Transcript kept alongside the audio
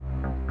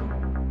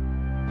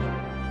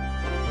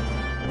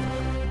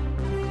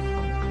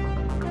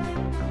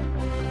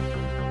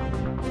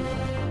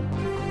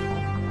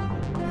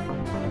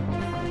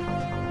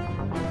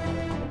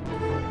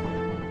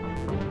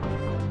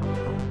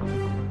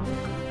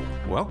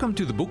Welcome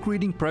to the book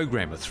reading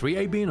program of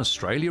 3ABN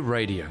Australia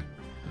Radio.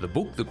 The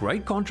book The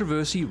Great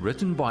Controversy,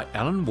 written by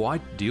Ellen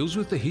White, deals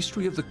with the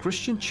history of the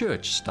Christian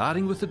Church,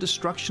 starting with the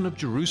destruction of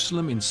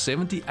Jerusalem in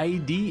 70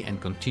 AD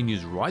and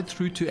continues right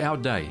through to our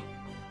day.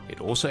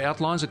 It also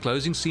outlines the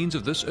closing scenes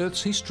of this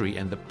earth's history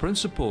and the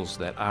principles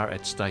that are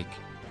at stake.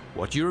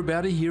 What you're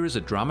about to hear is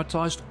a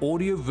dramatized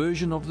audio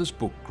version of this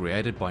book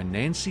created by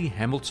Nancy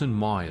Hamilton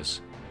Myers.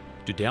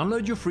 To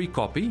download your free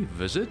copy,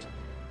 visit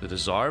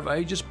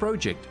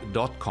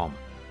thedesireofagesproject.com.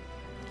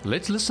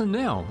 Let's listen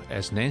now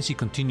as Nancy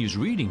continues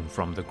reading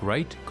from The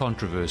Great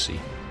Controversy.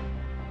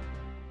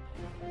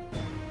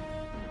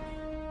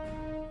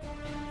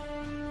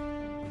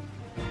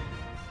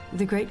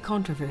 The Great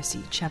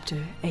Controversy,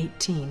 Chapter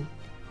 18.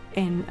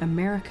 An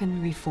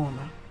American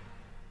Reformer.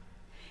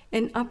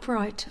 An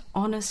upright,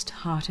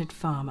 honest-hearted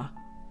farmer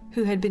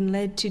who had been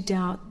led to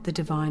doubt the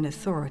divine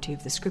authority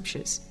of the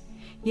Scriptures,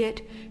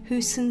 yet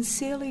who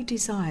sincerely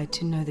desired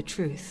to know the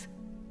truth,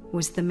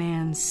 was the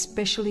man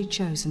specially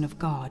chosen of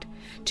God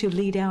to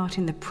lead out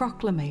in the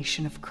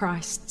proclamation of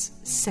Christ's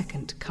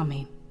second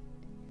coming.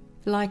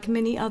 Like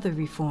many other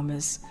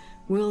reformers,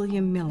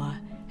 William Miller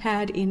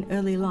had in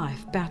early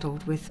life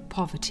battled with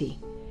poverty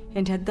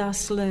and had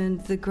thus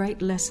learned the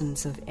great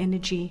lessons of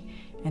energy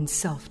and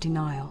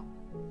self-denial.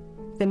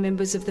 The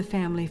members of the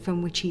family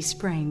from which he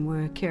sprang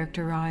were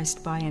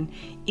characterized by an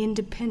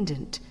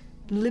independent,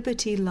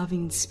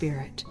 liberty-loving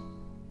spirit,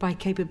 by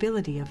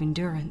capability of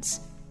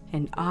endurance,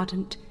 and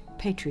ardent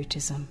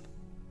patriotism,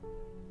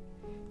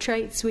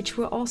 traits which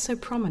were also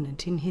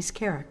prominent in his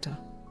character.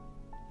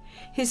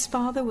 His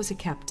father was a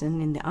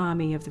captain in the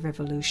army of the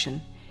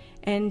Revolution,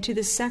 and to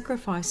the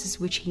sacrifices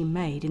which he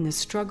made in the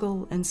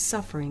struggle and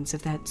sufferings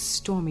of that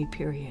stormy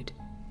period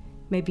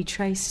may be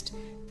traced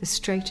the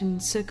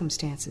straitened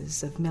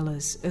circumstances of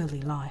Miller's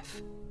early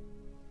life.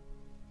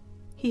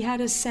 He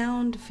had a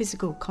sound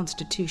physical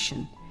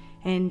constitution,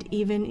 and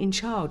even in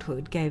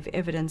childhood gave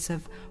evidence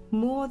of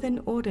more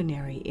than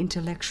ordinary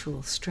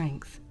intellectual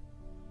strength.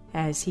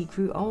 As he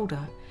grew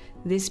older,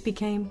 this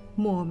became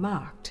more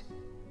marked.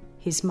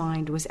 His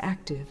mind was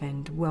active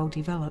and well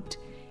developed,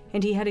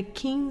 and he had a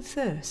keen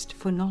thirst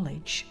for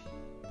knowledge.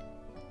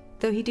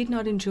 Though he did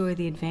not enjoy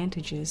the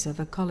advantages of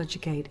a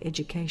collegiate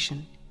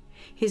education,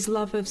 his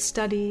love of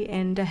study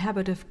and a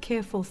habit of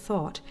careful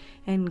thought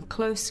and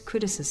close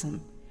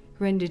criticism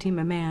rendered him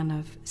a man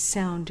of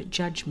sound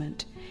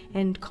judgment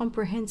and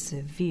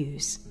comprehensive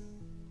views.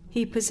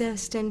 He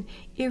possessed an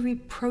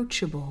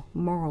irreproachable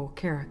moral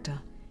character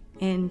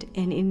and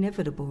an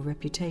inevitable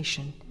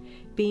reputation,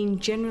 being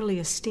generally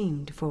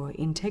esteemed for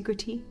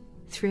integrity,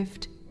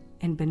 thrift,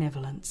 and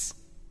benevolence.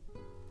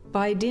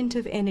 By dint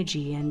of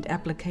energy and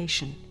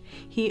application,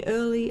 he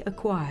early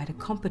acquired a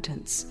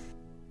competence,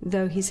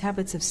 though his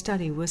habits of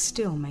study were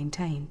still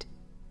maintained.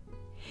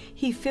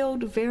 He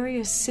filled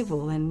various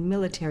civil and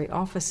military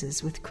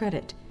offices with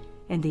credit,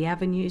 and the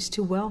avenues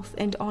to wealth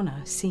and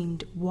honor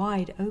seemed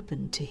wide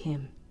open to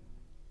him.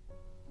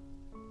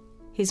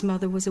 His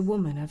mother was a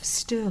woman of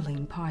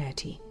sterling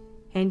piety,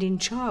 and in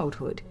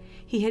childhood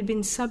he had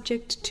been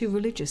subject to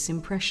religious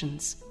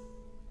impressions.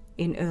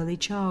 In early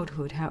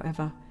childhood,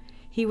 however,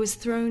 he was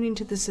thrown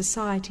into the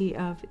society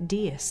of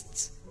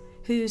deists,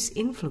 whose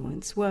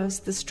influence was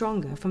the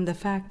stronger from the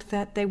fact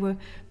that they were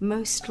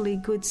mostly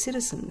good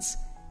citizens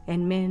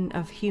and men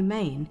of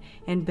humane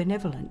and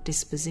benevolent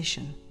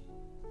disposition.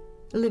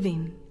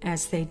 Living,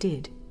 as they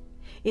did,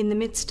 in the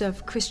midst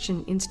of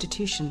Christian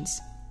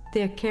institutions,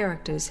 their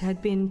characters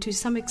had been to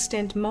some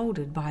extent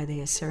molded by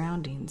their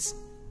surroundings.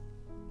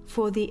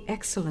 For the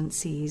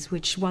excellencies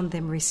which won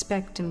them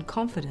respect and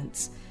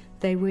confidence,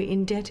 they were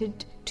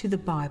indebted to the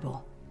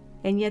Bible,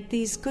 and yet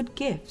these good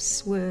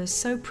gifts were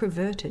so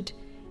perverted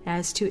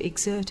as to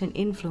exert an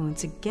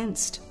influence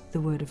against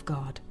the Word of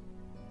God.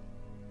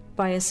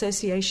 By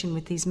association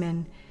with these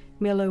men,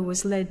 Miller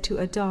was led to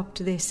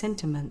adopt their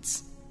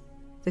sentiments.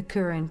 The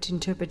current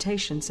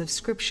interpretations of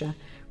Scripture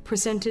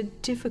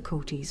presented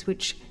difficulties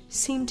which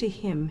seemed to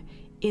him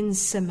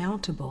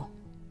insurmountable.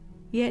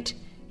 Yet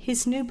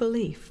his new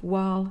belief,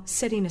 while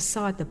setting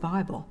aside the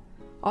Bible,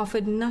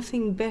 offered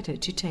nothing better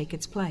to take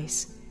its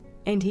place,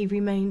 and he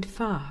remained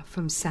far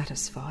from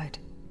satisfied.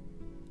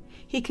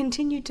 He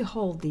continued to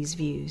hold these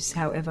views,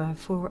 however,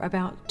 for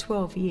about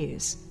 12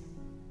 years,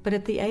 but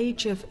at the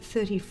age of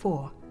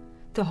 34,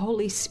 the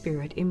Holy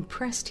Spirit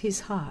impressed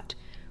his heart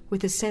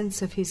with a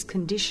sense of his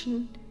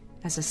condition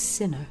as a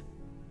sinner.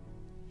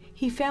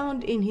 He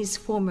found in his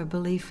former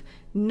belief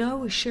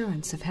no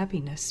assurance of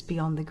happiness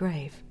beyond the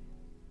grave.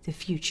 The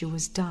future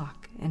was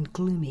dark and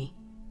gloomy.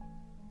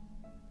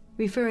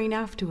 Referring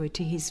afterward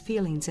to his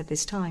feelings at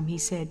this time, he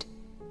said,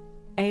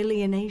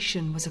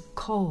 "Alienation was a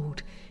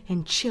cold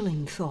and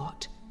chilling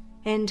thought,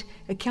 and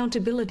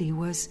accountability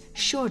was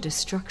sure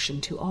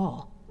destruction to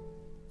all.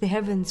 The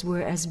heavens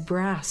were as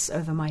brass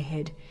over my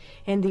head,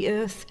 and the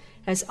earth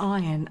as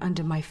iron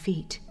under my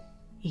feet.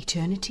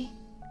 Eternity?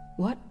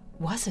 What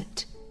was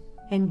it?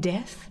 And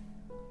death?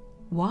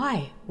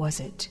 Why was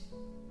it?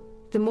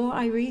 The more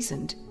I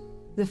reasoned,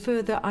 the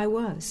further I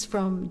was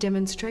from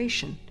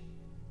demonstration.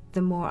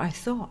 the more I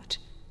thought,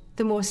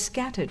 the more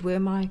scattered were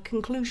my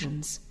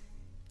conclusions.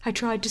 I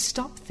tried to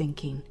stop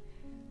thinking,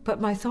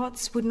 but my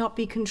thoughts would not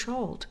be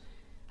controlled.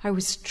 I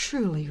was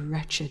truly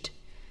wretched,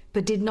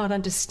 but did not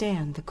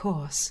understand the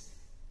cause.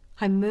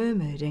 I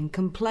murmured and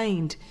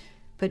complained,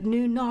 but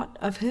knew not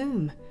of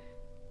whom.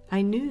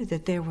 I knew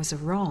that there was a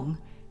wrong,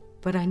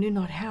 but I knew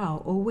not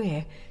how or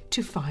where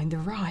to find the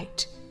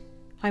right.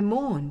 I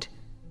mourned,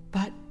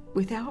 but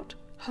without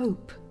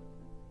hope.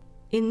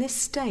 In this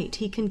state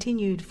he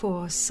continued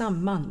for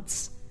some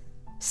months.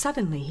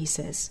 Suddenly, he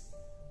says,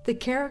 the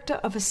character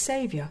of a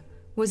Saviour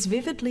was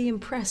vividly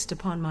impressed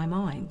upon my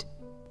mind.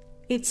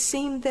 It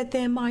seemed that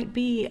there might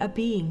be a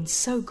being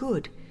so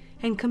good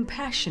and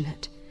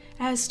compassionate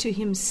as to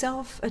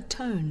himself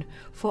atone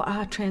for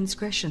our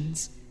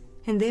transgressions,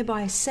 and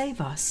thereby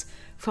save us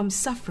from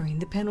suffering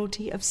the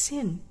penalty of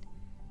sin.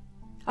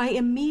 I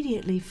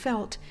immediately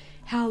felt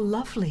how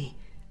lovely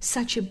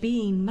such a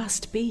being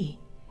must be,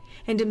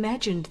 and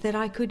imagined that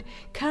I could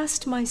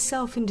cast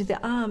myself into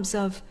the arms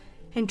of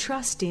and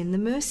trust in the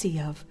mercy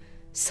of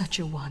such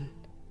a one.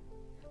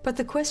 But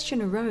the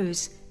question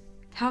arose,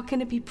 how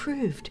can it be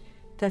proved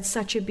that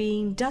such a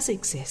being does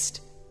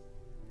exist?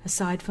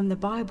 Aside from the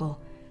Bible,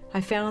 I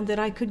found that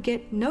I could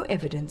get no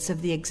evidence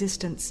of the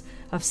existence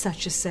of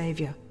such a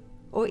Saviour,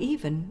 or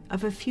even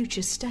of a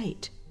future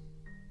state.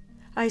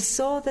 I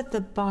saw that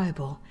the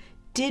Bible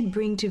did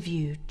bring to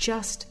view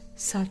just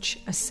such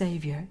a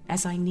Saviour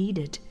as I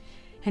needed,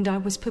 and I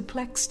was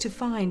perplexed to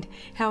find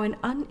how an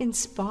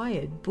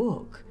uninspired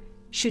book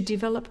should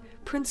develop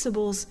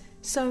principles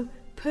so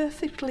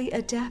perfectly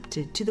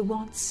adapted to the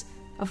wants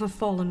of a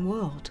fallen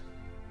world.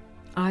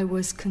 I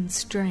was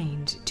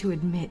constrained to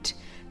admit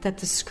that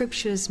the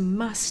Scriptures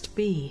must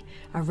be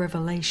a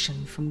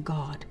revelation from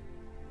God.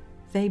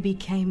 They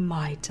became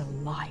my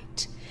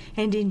delight,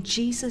 and in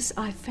Jesus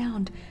I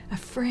found a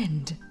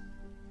friend.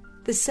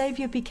 The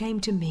Saviour became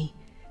to me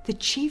the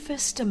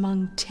chiefest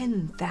among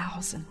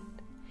 10,000,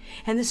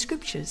 and the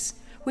Scriptures,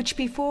 which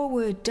before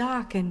were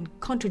dark and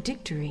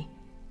contradictory,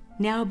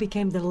 now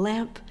became the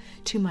lamp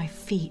to my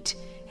feet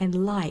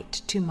and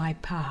light to my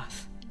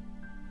path.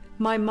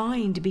 My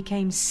mind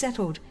became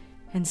settled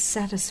and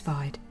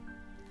satisfied.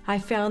 I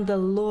found the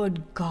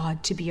Lord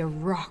God to be a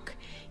rock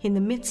in the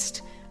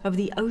midst of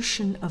the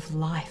ocean of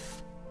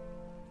life.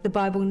 The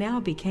Bible now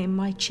became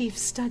my chief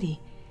study,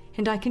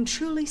 and I can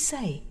truly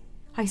say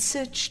I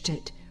searched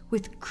it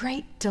with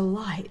great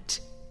delight.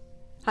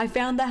 I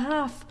found the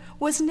half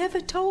was never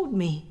told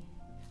me.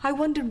 I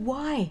wondered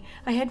why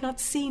I had not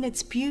seen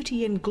its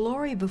beauty and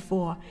glory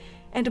before,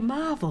 and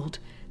marveled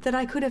that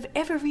I could have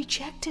ever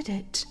rejected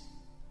it.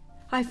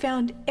 I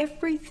found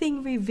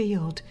everything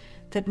revealed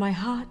that my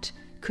heart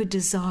could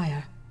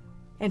desire,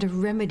 and a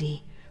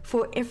remedy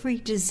for every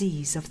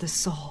disease of the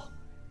soul.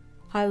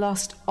 I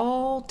lost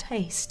all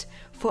taste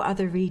for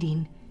other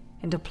reading,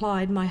 and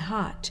applied my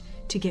heart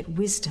to get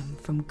wisdom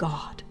from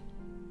God.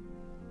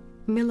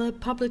 Miller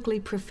publicly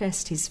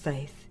professed his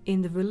faith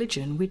in the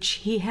religion which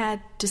he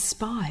had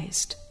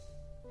despised.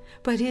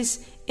 But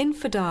his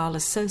infidel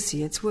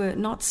associates were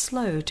not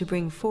slow to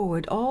bring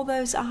forward all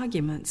those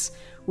arguments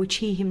which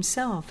he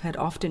himself had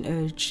often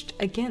urged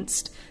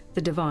against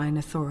the divine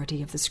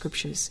authority of the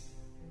Scriptures.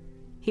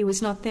 He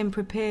was not then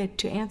prepared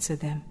to answer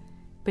them,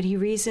 but he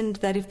reasoned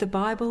that if the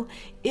Bible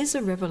is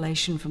a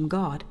revelation from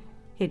God,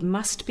 it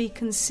must be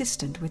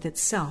consistent with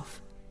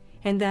itself,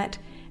 and that,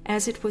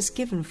 as it was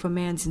given for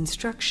man's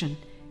instruction,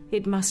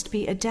 it must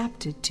be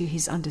adapted to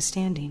his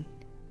understanding.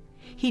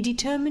 He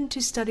determined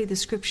to study the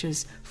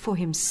Scriptures for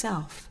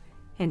himself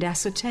and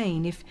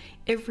ascertain if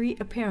every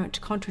apparent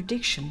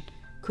contradiction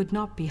could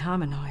not be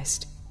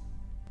harmonized.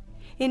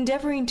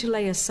 Endeavoring to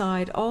lay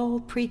aside all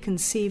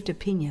preconceived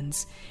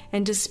opinions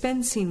and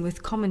dispensing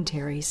with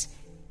commentaries,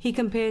 he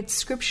compared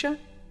Scripture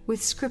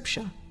with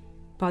Scripture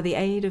by the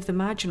aid of the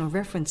marginal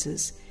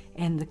references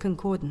and the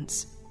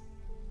concordance.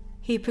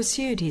 He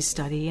pursued his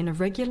study in a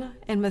regular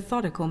and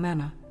methodical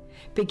manner.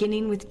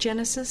 Beginning with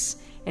Genesis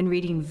and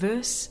reading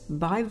verse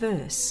by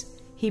verse,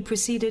 he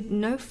proceeded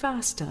no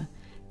faster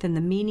than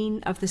the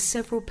meaning of the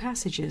several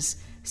passages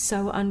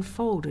so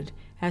unfolded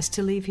as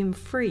to leave him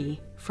free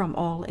from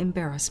all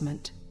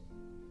embarrassment.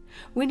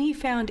 When he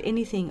found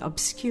anything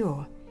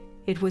obscure,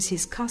 it was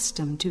his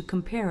custom to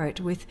compare it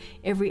with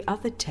every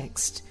other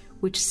text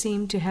which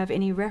seemed to have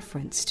any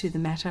reference to the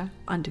matter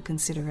under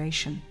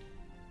consideration.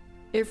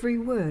 Every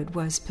word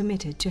was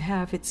permitted to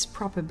have its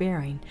proper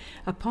bearing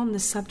upon the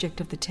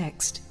subject of the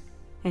text,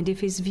 and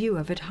if his view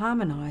of it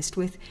harmonized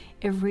with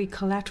every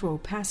collateral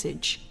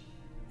passage,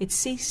 it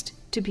ceased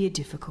to be a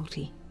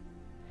difficulty.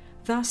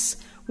 Thus,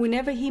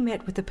 whenever he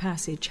met with a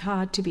passage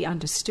hard to be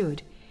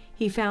understood,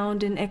 he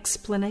found an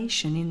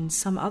explanation in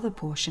some other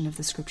portion of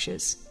the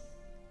Scriptures.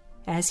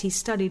 As he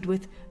studied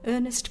with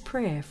earnest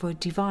prayer for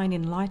divine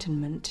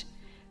enlightenment,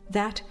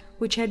 that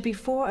which had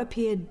before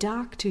appeared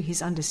dark to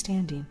his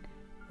understanding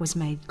was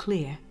made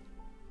clear.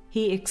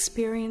 He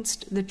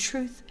experienced the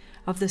truth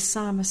of the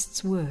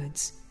psalmist's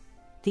words,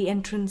 "The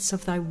entrance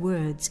of thy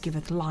words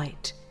giveth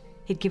light,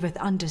 it giveth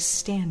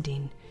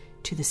understanding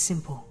to the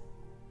simple."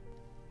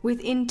 With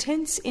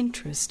intense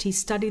interest he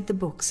studied the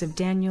books of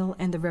Daniel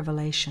and the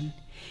Revelation,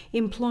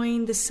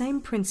 employing the same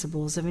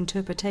principles of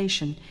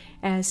interpretation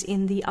as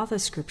in the other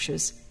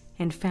scriptures,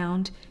 and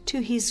found,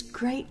 to his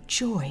great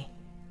joy,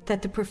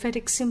 that the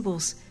prophetic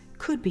symbols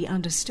could be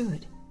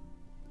understood.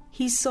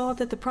 He saw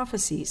that the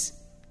prophecies,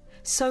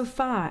 so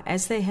far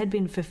as they had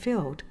been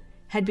fulfilled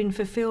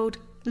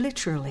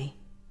literally,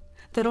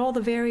 that all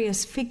the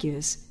various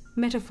figures,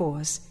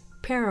 metaphors,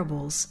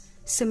 parables,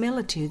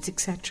 similitudes,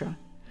 etc.,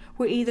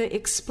 were either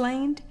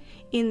explained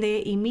in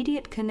their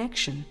immediate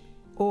connection,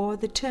 or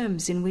the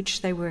terms in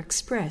which they were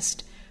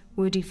expressed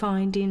were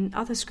defined in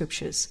other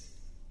scriptures,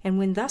 and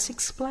when thus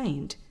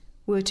explained,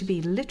 were to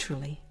be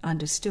literally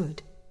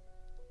understood.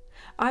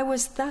 I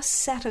was thus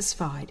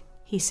satisfied,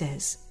 he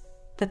says,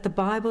 that the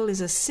Bible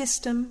is a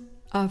system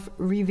of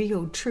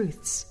revealed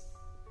truths,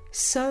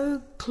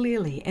 so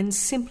clearly and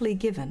simply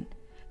given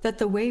that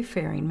the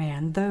wayfaring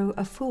man, though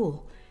a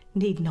fool,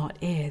 need not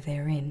err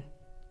therein.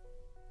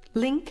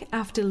 Link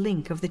after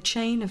link of the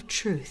chain of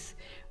truth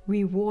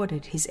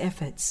rewarded his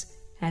efforts,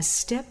 as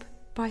step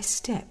by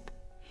step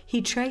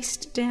he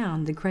traced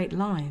down the great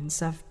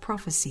lines of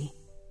prophecy.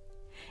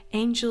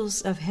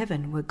 Angels of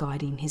heaven were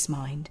guiding his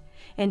mind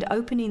and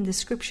opening the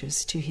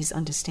scriptures to his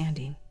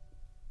understanding,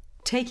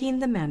 taking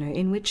the manner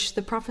in which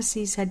the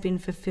prophecies had been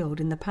fulfilled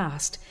in the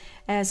past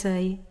as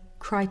a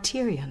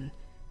criterion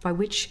by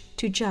which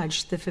to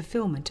judge the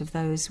fulfillment of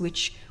those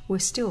which were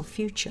still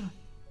future.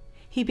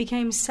 He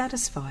became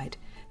satisfied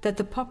that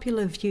the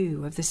popular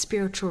view of the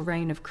spiritual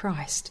reign of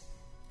Christ,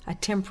 a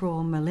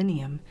temporal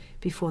millennium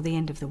before the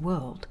end of the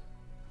world,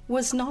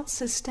 was not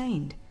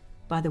sustained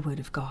by the Word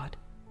of God.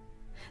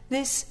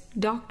 This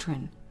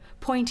doctrine,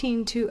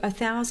 pointing to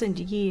 1,000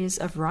 years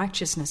of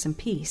righteousness and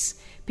peace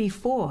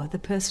before the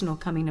personal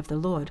coming of the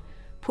Lord,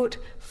 put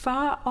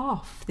far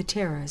off the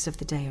terrors of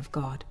the day of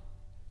God.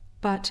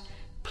 But,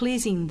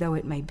 pleasing though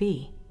it may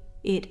be,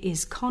 it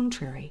is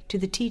contrary to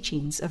the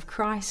teachings of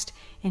Christ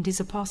and his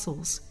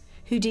apostles,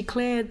 who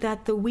declared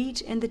that the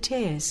wheat and the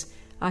tares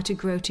are to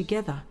grow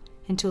together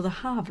until the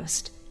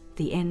harvest,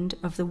 the end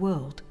of the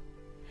world,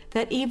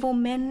 that evil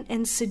men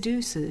and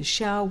seducers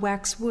shall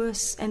wax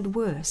worse and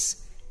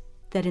worse,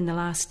 that in the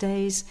last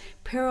days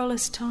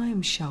perilous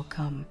times shall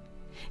come,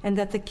 and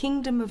that the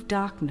kingdom of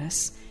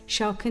darkness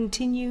shall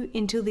continue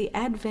until the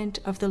advent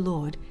of the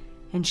Lord,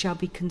 and shall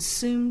be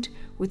consumed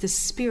with the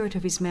spirit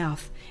of his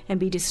mouth, and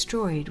be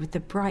destroyed with the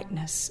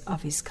brightness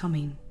of his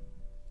coming.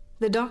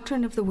 The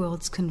doctrine of the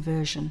world's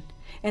conversion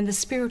and the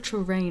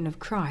spiritual reign of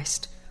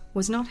Christ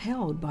was not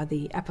held by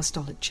the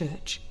Apostolic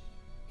Church.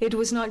 It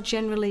was not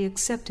generally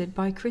accepted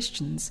by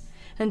Christians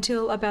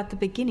until about the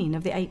beginning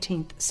of the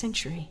 18th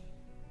century.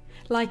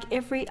 Like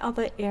every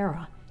other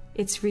era,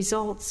 its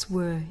results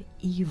were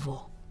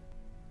evil.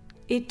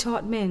 It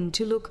taught men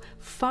to look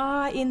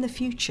far in the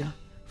future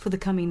for the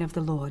coming of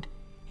the Lord,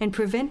 and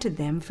prevented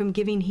them from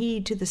giving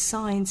heed to the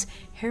signs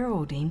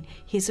heralding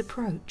his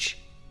approach.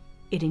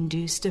 It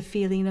induced a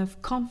feeling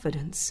of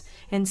confidence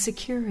and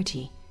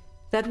security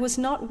that was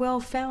not well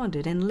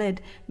founded, and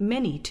led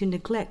many to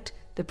neglect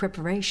the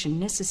preparation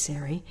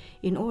necessary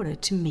in order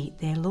to meet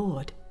their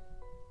Lord.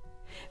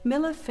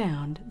 Miller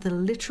found the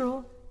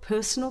literal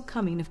personal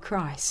coming of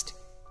Christ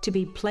to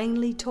be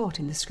plainly taught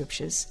in the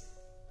Scriptures.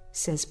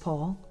 Says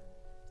Paul,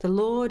 "The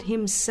Lord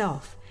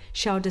himself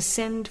shall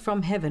descend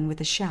from heaven with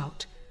a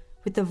shout,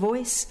 with the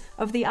voice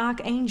of the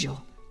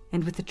archangel,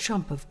 and with the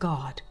trump of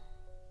God."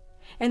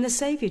 And the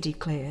Saviour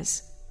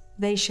declares,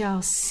 "They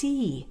shall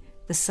see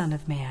the Son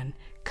of Man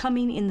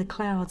coming in the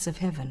clouds of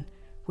heaven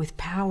with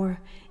power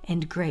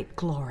and great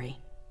glory.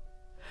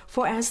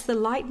 For as the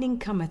lightning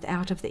cometh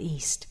out of the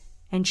east,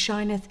 and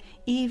shineth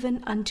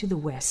even unto the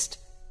west,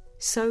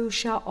 so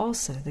shall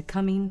also the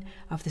coming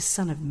of the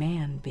Son of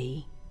Man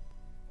be.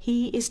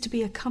 He is to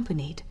be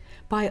accompanied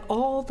by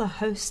all the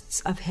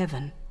hosts of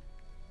heaven.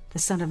 The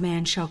Son of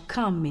Man shall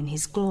come in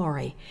his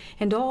glory,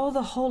 and all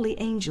the holy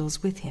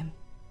angels with him.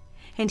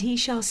 And he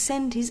shall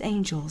send his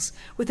angels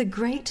with a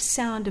great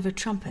sound of a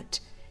trumpet,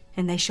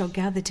 and they shall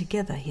gather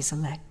together his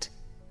elect.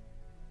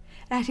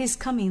 At his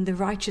coming the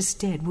righteous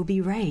dead will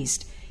be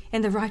raised,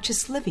 and the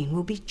righteous living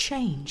will be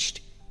changed.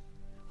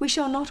 We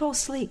shall not all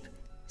sleep,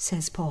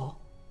 says Paul,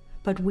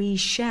 but we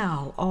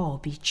shall all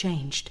be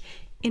changed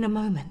in a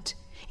moment,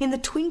 in the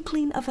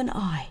twinkling of an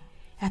eye,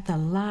 at the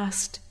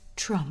last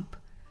trump.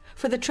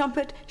 For the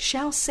trumpet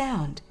shall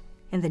sound,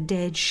 and the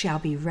dead shall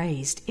be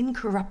raised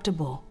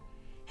incorruptible,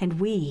 and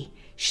we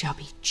shall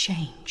be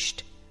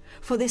changed.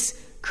 For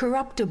this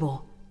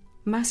corruptible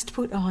must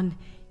put on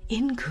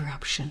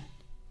incorruption,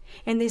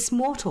 and this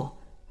mortal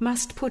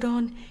must put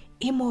on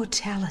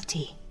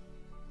immortality."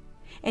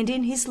 And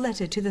in his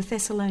letter to the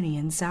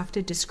Thessalonians,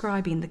 after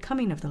describing the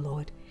coming of the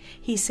Lord,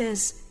 he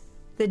says,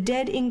 "The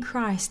dead in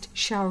Christ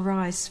shall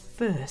rise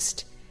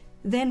first.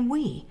 Then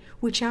we,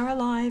 which are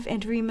alive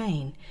and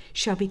remain,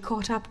 shall be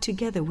caught up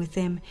together with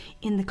them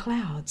in the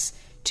clouds,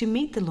 to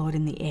meet the Lord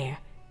in the air,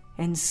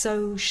 and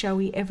so shall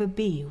we ever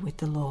be with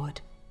the Lord."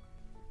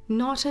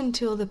 Not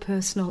until the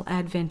personal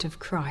advent of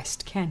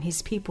Christ can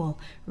his people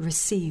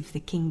receive the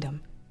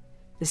kingdom.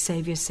 The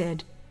Saviour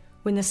said,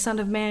 "When the Son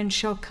of Man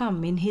shall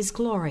come in his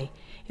glory,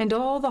 and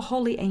all the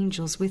holy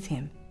angels with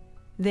him,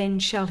 then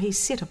shall he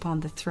sit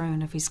upon the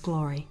throne of his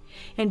glory,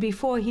 and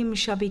before him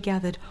shall be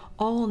gathered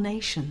all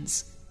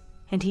nations,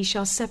 and he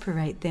shall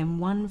separate them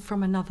one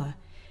from another,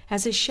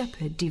 as a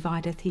shepherd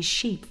divideth his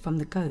sheep from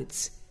the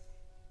goats.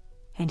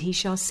 And he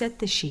shall set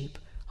the sheep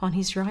on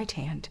his right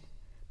hand,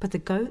 but the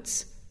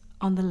goats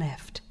on the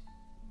left.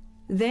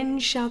 Then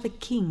shall the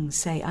King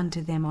say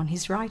unto them on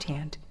his right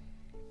hand,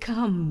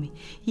 Come,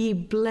 ye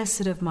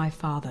blessed of my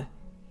Father,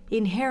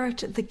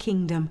 inherit the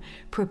kingdom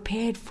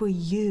prepared for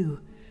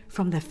you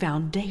from the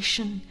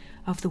foundation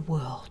of the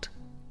world."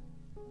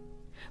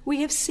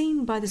 We have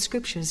seen by the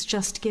scriptures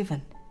just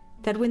given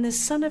that when the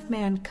Son of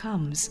Man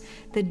comes,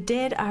 the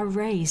dead are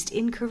raised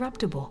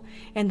incorruptible,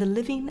 and the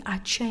living are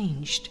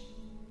changed.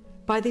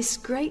 By this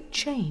great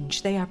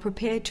change they are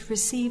prepared to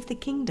receive the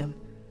kingdom.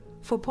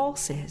 For Paul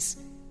says,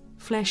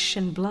 "Flesh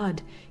and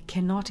blood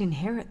cannot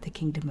inherit the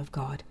kingdom of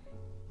God,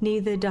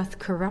 neither doth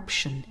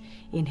corruption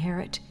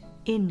inherit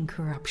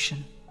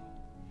incorruption."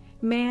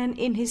 Man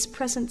in his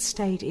present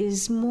state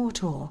is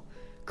mortal,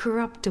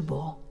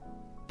 corruptible,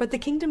 but the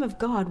kingdom of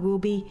God will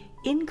be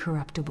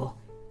incorruptible,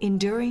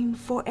 enduring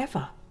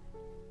forever.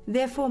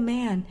 Therefore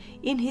man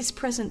in his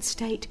present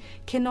state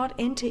cannot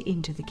enter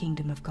into the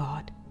kingdom of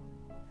God.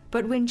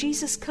 But when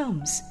Jesus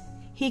comes,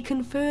 he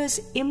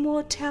confers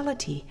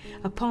immortality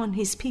upon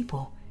his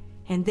people,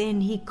 and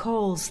then he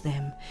calls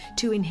them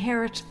to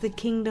inherit the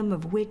kingdom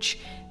of which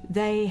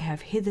they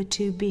have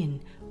hitherto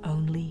been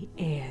only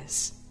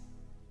heirs.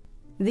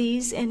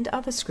 These and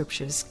other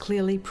scriptures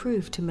clearly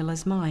prove to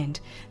Miller's mind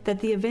that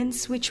the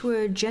events which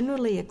were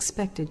generally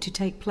expected to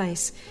take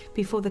place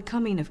before the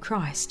coming of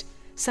Christ,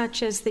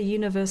 such as the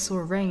universal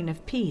reign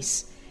of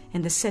peace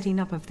and the setting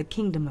up of the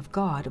kingdom of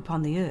God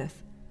upon the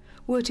earth,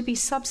 were to be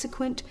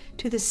subsequent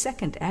to the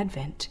second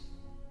advent.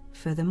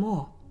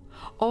 Furthermore,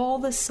 all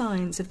the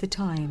signs of the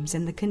times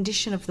and the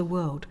condition of the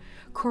world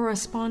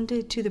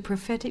corresponded to the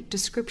prophetic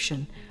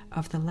description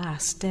of the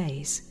last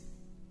days.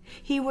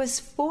 He was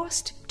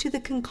forced to the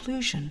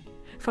conclusion,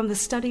 from the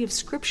study of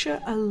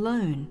Scripture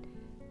alone,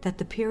 that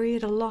the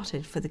period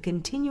allotted for the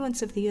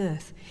continuance of the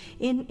earth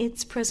in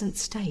its present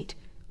state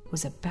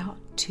was about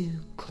to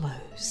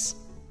close.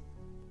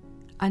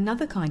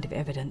 Another kind of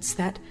evidence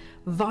that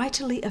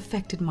vitally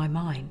affected my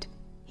mind,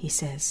 he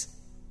says,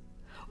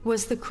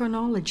 was the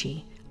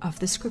chronology of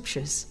the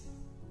Scriptures.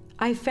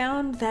 I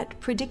found that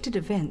predicted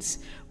events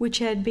which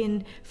had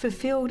been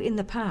fulfilled in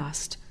the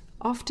past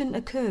often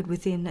occurred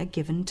within a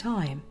given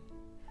time.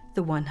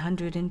 The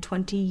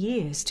 120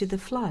 years to the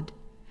flood,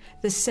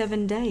 the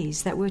 7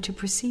 days that were to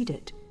precede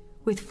it,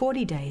 with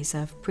 40 days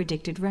of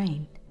predicted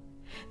rain,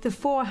 the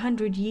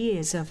 400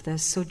 years of the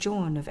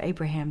sojourn of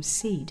Abraham's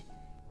seed,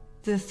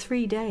 the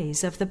 3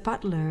 days of the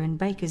butler and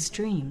baker's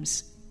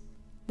dreams,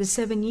 the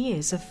 7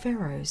 years of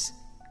Pharaoh's,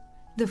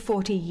 the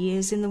 40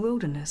 years in the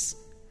wilderness,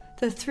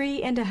 the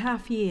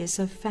 3.5 years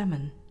of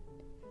famine,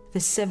 the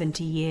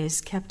 70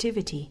 years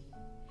captivity,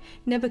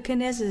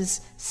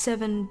 Nebuchadnezzar's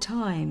 7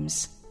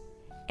 times,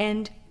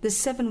 and the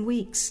 7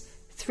 weeks,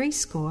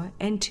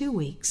 62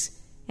 weeks,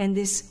 and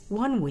this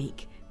 1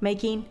 week,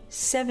 making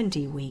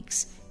 70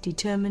 weeks,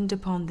 determined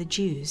upon the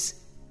Jews.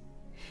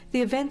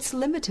 The events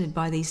limited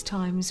by these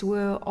times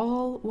were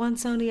all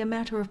once only a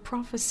matter of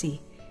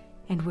prophecy,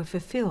 and were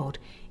fulfilled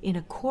in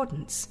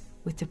accordance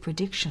with the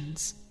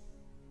predictions.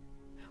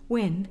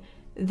 When,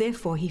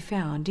 therefore, he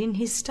found in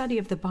his study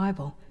of the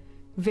Bible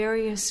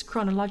various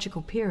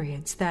chronological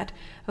periods that,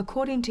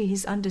 according to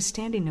his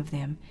understanding of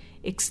them,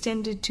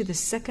 extended to the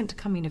second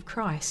coming of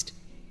Christ,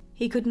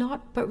 he could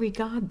not but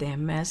regard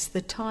them as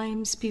the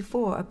times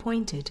before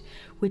appointed,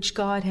 which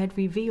God had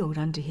revealed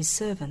unto his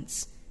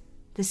servants.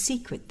 "The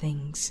secret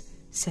things,"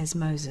 says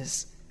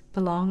Moses,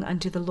 "belong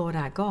unto the Lord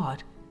our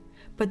God,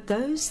 but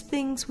those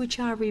things which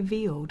are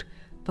revealed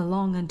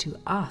belong unto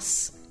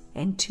us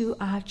and to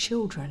our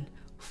children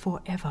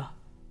forever."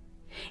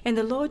 And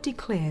the Lord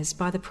declares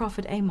by the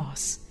prophet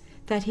Amos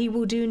that he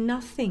will do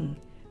nothing,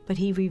 but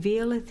he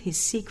revealeth his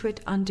secret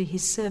unto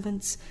his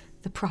servants,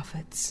 the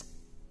prophets.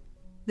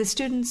 The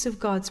students of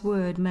God's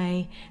word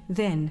may,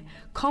 then,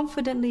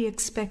 confidently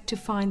expect to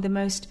find the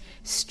most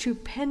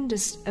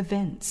stupendous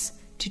events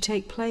to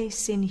take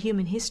place in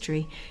human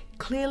history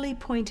clearly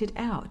pointed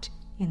out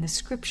in the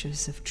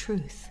scriptures of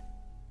truth.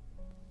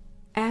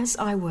 As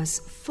I was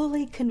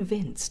fully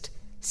convinced,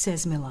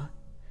 says Miller,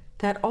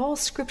 that all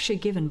scripture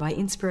given by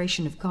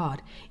inspiration of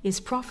God is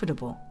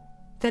profitable,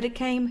 that it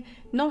came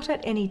not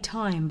at any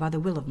time by the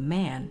will of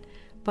man,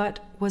 but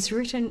was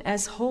written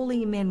as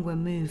holy men were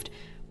moved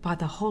by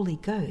the Holy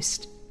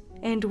Ghost,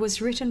 and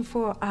was written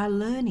for our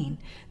learning,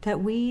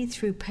 that we,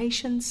 through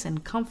patience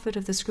and comfort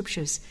of the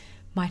Scriptures,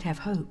 might have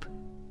hope,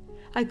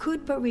 I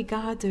could but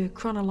regard the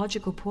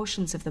chronological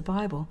portions of the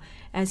Bible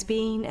as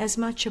being as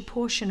much a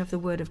portion of the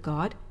Word of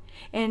God,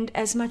 and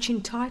as much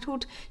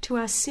entitled to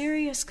our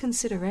serious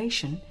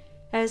consideration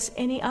as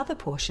any other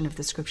portion of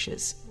the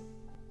Scriptures.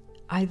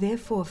 I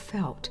therefore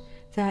felt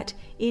that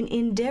in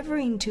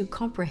endeavoring to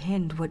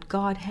comprehend what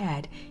God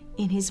had,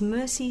 in his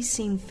mercy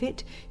seen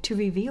fit to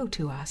reveal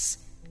to us,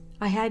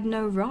 I had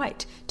no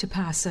right to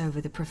pass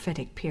over the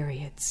prophetic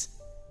periods.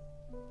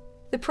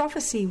 The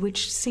prophecy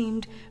which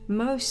seemed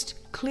most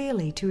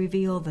clearly to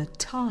reveal the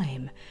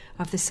time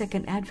of the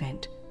second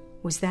advent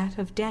was that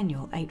of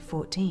Daniel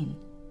 8:14.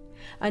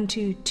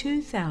 Unto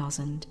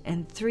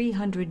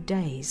 2,300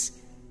 days,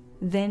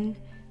 then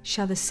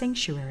shall the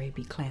sanctuary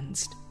be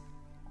cleansed.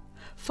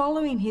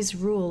 Following his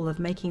rule of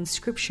making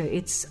Scripture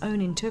its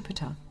own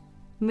interpreter,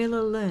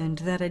 Miller learned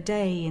that a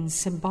day in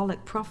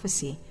symbolic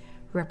prophecy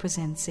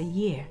represents a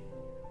year.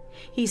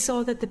 He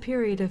saw that the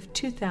period of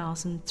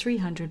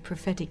 2,300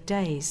 prophetic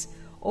days,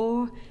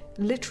 or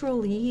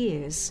literal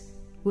years,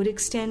 would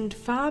extend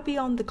far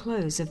beyond the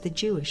close of the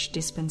Jewish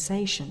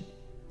dispensation.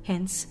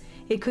 Hence,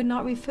 it could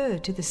not refer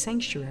to the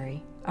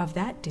sanctuary of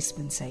that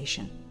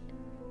dispensation.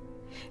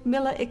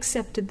 Miller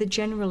accepted the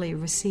generally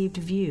received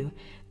view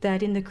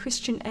that in the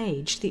Christian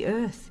age the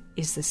earth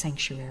is the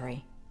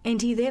sanctuary,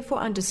 and he therefore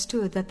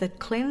understood that the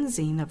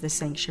cleansing of the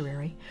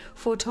sanctuary,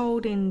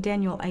 foretold in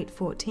Daniel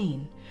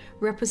 8:14,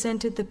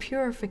 represented the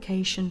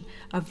purification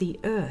of the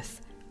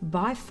earth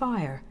by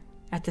fire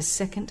at the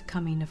second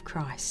coming of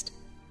Christ.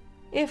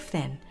 If,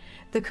 then,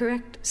 the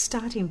correct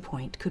starting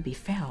point could be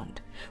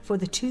found for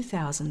the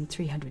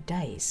 2,300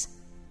 days,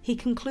 he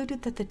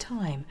concluded that the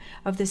time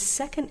of the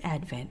second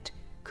advent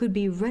could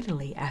be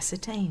readily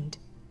ascertained.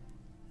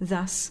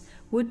 Thus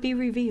would be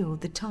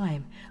revealed the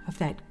time of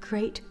that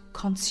great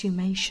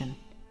consummation,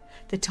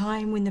 the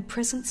time when the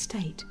present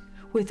state,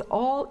 with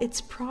all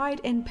its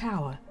pride and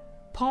power,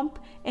 pomp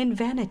and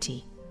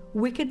vanity,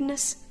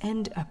 wickedness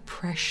and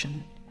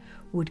oppression,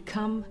 would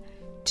come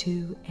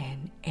to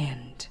an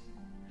end,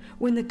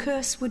 when the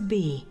curse would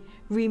be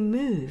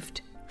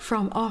removed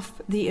from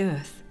off the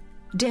earth,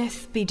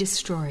 death be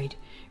destroyed,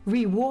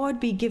 reward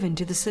be given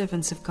to the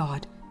servants of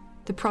God,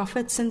 the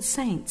prophets and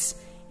saints,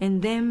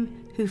 and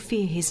them who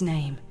fear his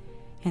name,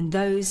 and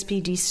those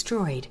be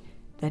destroyed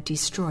that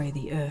destroy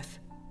the earth.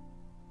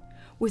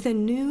 With a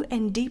new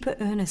and deeper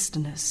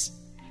earnestness,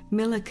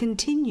 Miller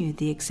continued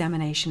the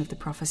examination of the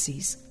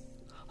prophecies,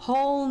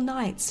 whole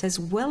nights as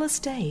well as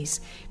days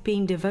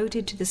being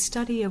devoted to the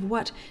study of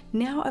what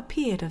now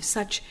appeared of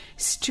such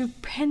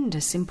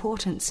stupendous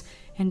importance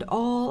and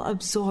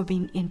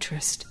all-absorbing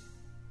interest.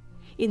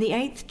 In the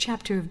 8th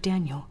chapter of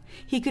Daniel,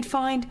 he could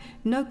find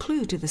no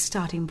clue to the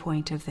starting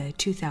point of the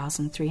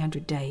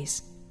 2,300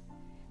 days.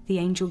 The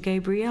angel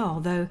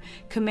Gabriel, though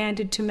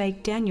commanded to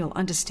make Daniel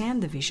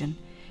understand the vision,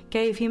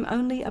 gave him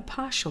only a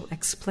partial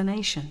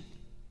explanation.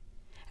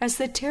 As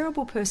the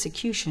terrible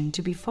persecution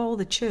to befall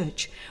the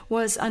church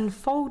was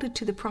unfolded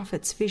to the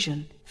prophet's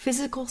vision,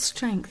 physical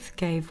strength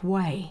gave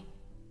way.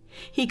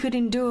 He could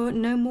endure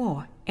no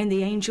more, and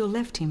the angel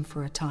left him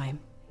for a time.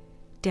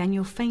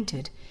 Daniel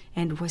fainted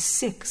and was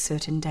sick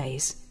certain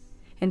days,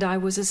 and I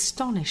was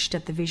astonished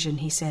at the vision,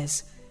 he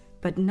says,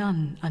 but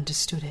none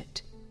understood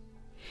it.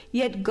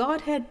 Yet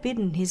God had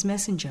bidden his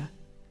messenger,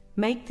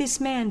 make this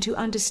man to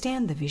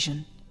understand the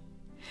vision.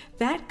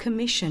 That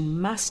commission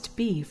must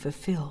be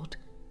fulfilled.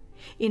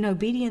 In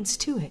obedience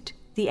to it,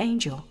 the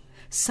angel,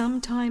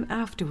 some time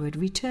afterward,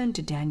 returned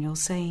to Daniel,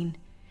 saying,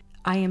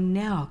 I am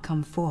now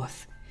come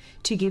forth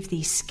to give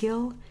thee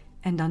skill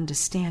and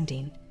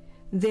understanding.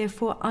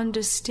 Therefore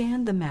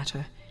understand the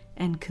matter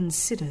and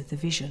consider the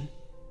vision.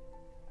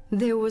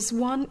 There was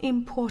one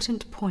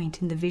important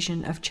point in the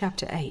vision of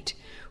chapter 8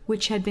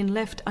 which had been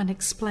left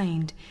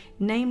unexplained,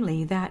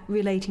 namely that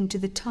relating to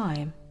the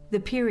time, the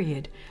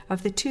period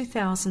of the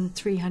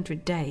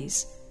 2,300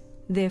 days.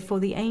 Therefore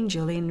the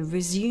angel, in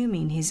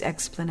resuming his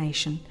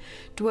explanation,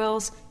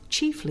 dwells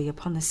chiefly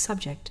upon the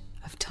subject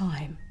of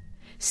time.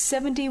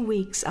 70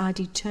 weeks are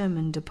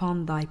determined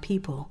upon thy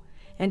people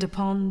and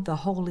upon the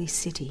holy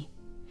city.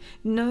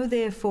 Know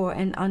therefore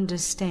and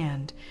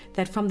understand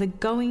that from the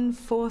going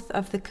forth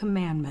of the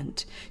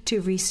commandment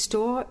to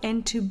restore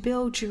and to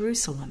build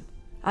Jerusalem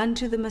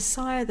unto the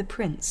Messiah the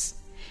Prince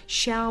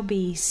shall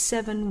be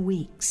 7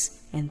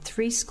 weeks and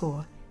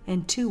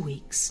 62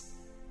 weeks.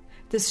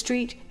 The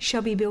street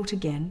shall be built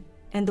again,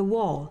 and the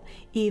wall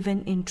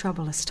even in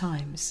troublous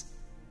times.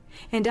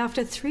 And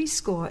after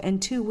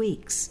 62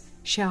 weeks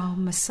shall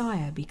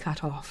Messiah be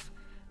cut off,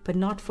 but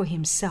not for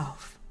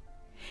himself.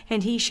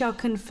 And he shall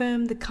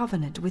confirm the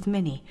covenant with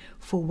many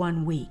for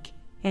 1 week,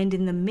 and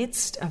in the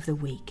midst of the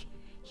week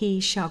he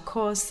shall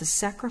cause the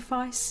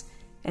sacrifice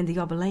and the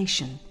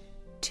oblation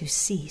to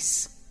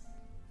cease.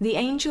 The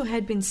angel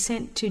had been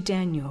sent to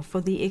Daniel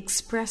for the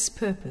express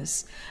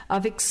purpose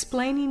of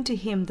explaining to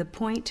him the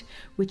point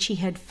which he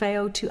had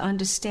failed to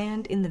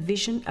understand in the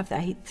vision of the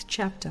 8th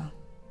chapter,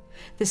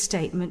 the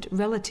statement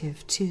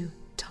relative to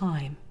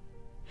time.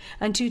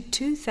 Unto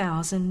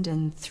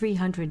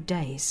 2,300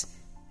 days,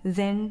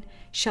 then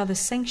shall the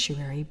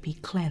sanctuary be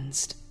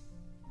cleansed.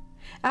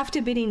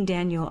 After bidding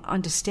Daniel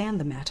understand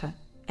the matter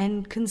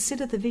and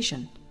consider the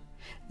vision,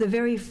 the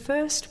very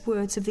first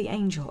words of the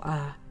angel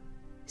are,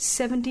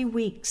 70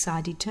 weeks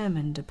are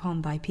determined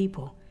upon thy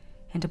people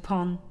and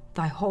upon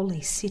thy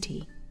holy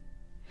city.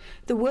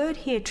 The word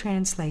here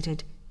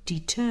translated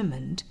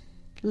determined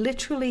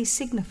literally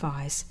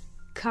signifies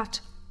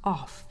cut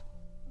off.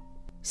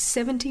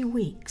 70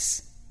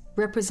 weeks,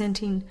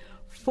 representing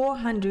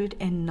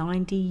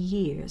 490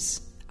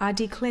 years, are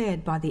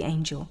declared by the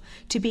angel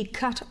to be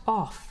cut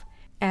off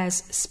as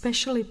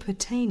specially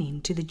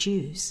pertaining to the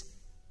Jews.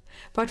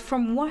 But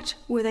from what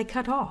were they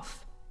cut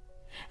off?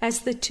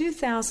 As the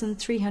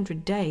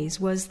 2,300 days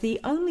was the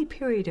only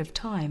period of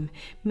time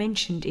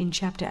mentioned in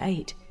chapter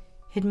 8,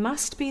 it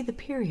must be the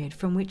period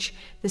from which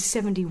the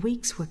 70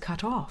 weeks were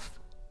cut off.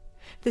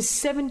 The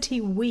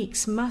 70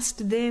 weeks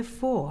must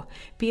therefore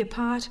be a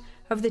part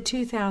of the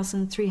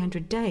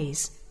 2,300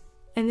 days,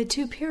 and the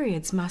two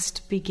periods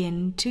must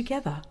begin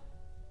together.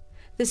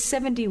 The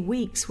 70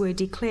 weeks were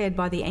declared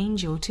by the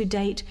angel to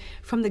date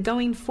from the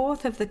going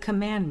forth of the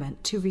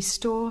commandment to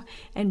restore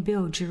and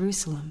build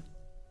Jerusalem.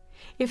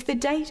 If the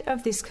date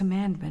of this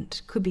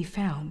commandment could be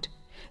found,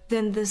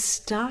 then the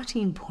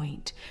starting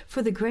point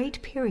for the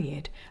great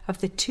period of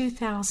the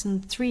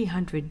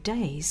 2,300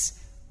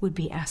 days would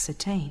be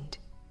ascertained.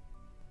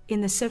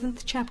 In the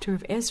 7th chapter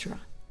of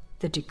Ezra,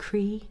 the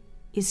decree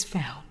is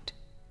found,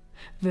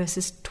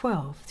 verses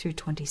 12 through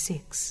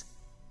 26.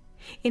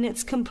 In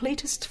its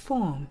completest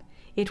form,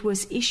 it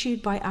was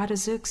issued by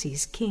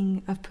Artaxerxes,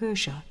 king of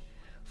Persia,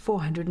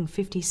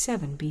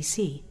 457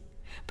 BC.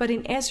 But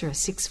in Ezra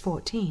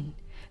 6:14,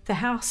 the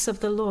house of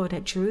the Lord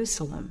at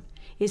Jerusalem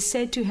is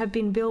said to have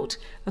been built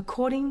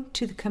according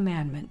to the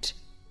commandment,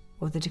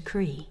 or the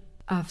decree,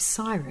 of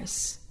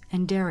Cyrus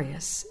and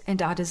Darius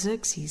and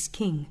Artaxerxes,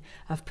 king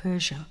of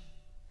Persia.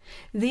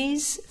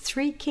 These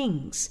three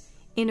kings,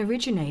 in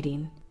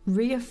originating,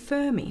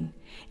 reaffirming,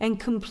 and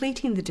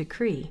completing the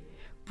decree,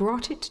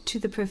 brought it to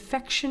the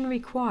perfection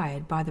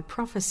required by the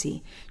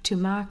prophecy to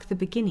mark the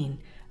beginning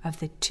of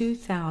the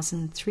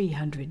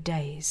 2,300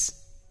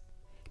 days.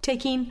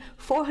 Taking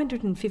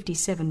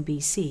 457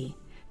 BC,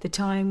 the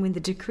time when the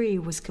decree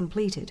was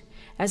completed,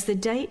 as the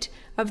date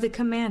of the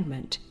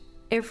commandment,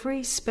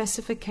 every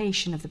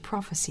specification of the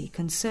prophecy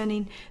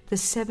concerning the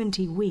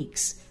 70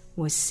 weeks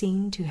was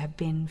seen to have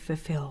been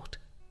fulfilled.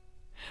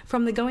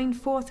 From the going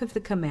forth of the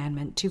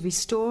commandment to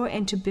restore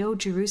and to build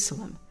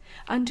Jerusalem,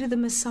 unto the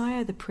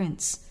Messiah the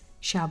Prince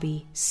shall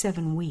be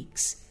 7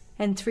 weeks,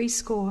 and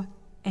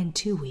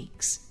 62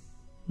 weeks,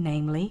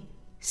 namely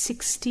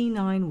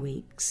 69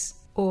 weeks,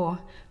 or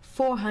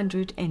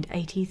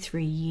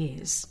 483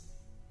 years.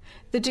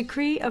 The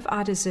decree of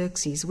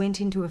Artaxerxes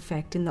went into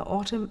effect in the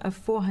autumn of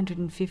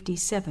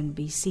 457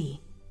 BC.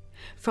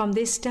 From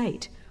this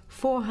date,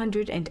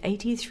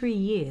 483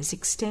 years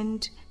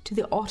extend to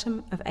the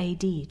autumn of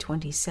AD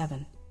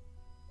 27.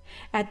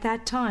 At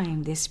that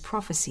time this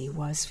prophecy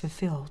was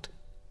fulfilled.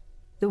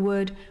 The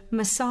word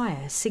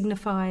Messiah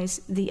signifies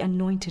the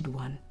Anointed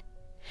One.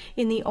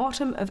 In the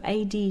autumn of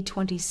AD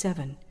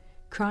 27,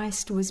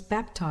 Christ was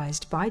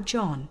baptized by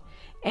John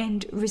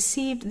and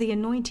received the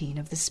anointing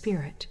of the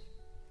Spirit.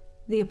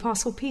 The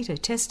Apostle Peter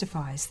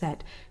testifies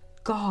that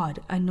God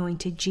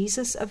anointed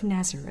Jesus of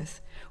Nazareth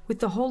with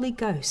the Holy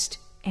Ghost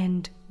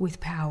and with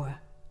power.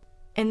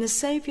 And the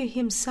Saviour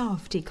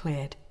himself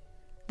declared,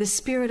 "The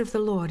Spirit of the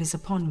Lord is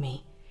upon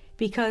me,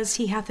 because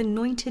he hath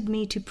anointed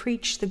me to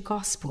preach the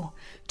gospel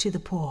to the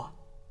poor."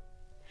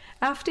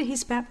 After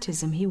his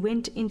baptism he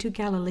went into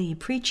Galilee,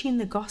 preaching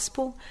the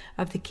gospel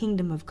of the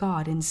kingdom of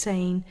God and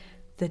saying,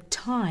 "The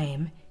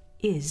time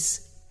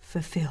is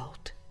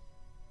fulfilled.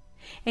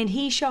 And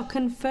he shall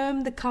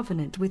confirm the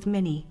covenant with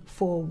many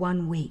for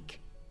 1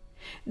 week."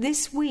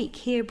 This week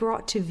here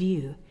brought to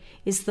view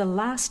is the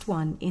last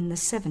one in the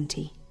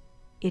 70.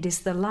 It is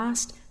the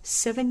last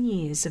 7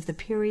 years of the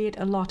period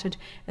allotted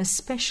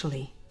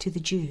especially to the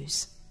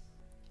Jews.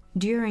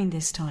 During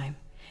this time,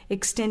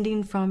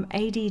 extending from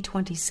AD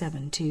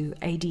 27 to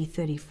AD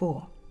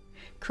 34,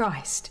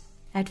 Christ,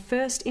 at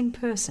first in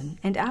person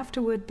and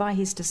afterward by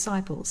his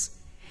disciples,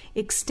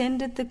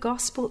 extended the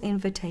gospel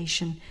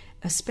invitation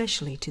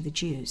especially to the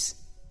Jews.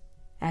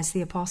 As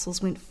the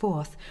apostles went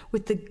forth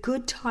with the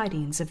good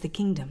tidings of the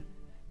kingdom,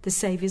 the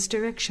Saviour's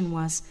direction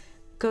was,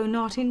 "Go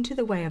not into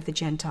the way of the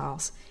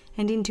Gentiles,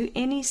 and into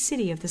any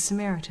city of the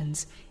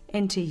Samaritans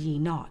enter ye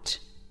not,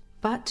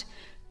 but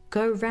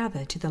go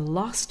rather to the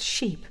lost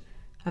sheep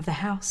of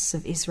the house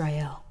of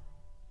Israel."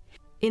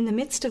 In the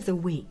midst of the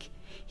week,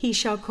 he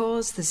shall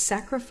cause the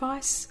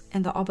sacrifice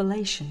and the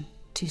oblation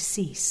to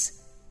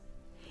cease.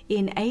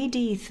 In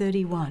AD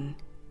 31,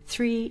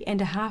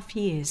 3.5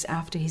 years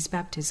after his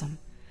baptism,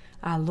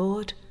 our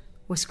Lord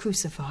was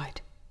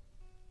crucified.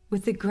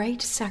 With the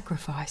great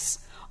sacrifice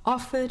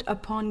offered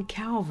upon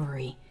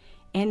Calvary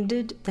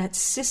ended that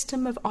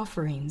system of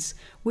offerings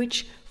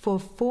which for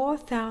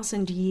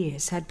 4,000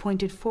 years had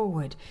pointed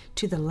forward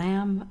to the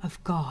Lamb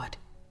of God.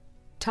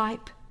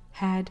 Type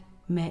had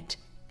met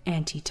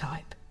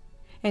antitype,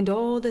 and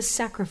all the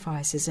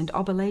sacrifices and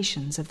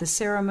oblations of the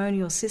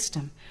ceremonial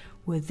system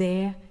were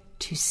there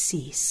to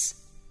cease.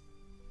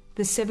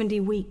 The 70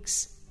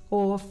 weeks,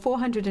 or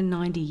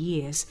 490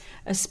 years,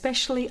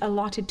 especially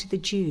allotted to the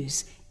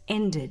Jews,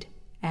 ended,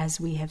 as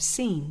we have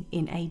seen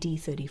in AD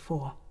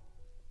 34.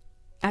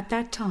 At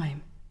that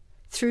time,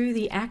 Through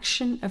the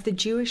action of the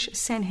Jewish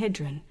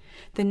Sanhedrin,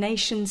 the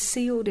nation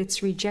sealed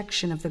its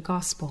rejection of the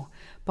gospel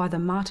by the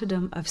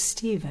martyrdom of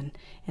Stephen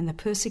and the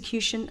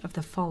persecution of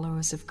the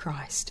followers of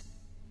Christ.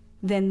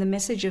 Then the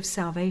message of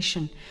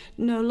salvation,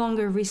 no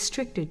longer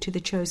restricted to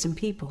the chosen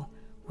people,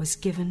 was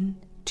given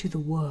to the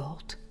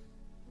world.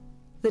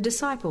 The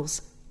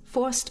disciples,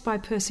 forced by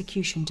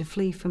persecution to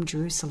flee from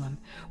Jerusalem,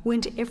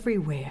 went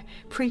everywhere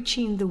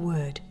preaching the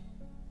word.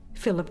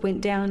 Philip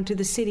went down to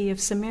the city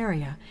of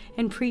Samaria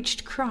and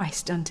preached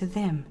Christ unto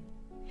them.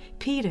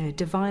 Peter,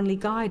 divinely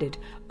guided,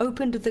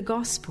 opened the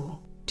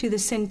gospel to the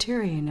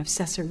centurion of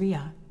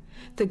Caesarea.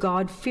 The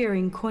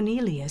God-fearing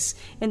Cornelius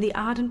and the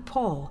ardent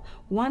Paul,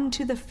 won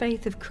to the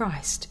faith of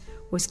Christ,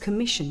 was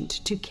commissioned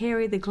to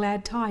carry the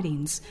glad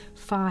tidings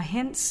far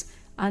hence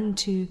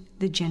unto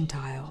the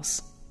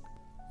Gentiles.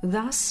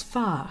 Thus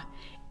far,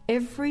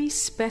 every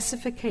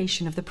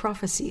specification of the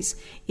prophecies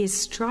is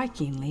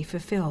strikingly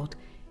fulfilled,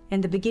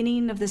 and the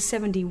beginning of the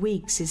 70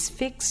 weeks is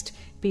fixed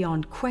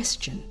beyond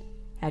question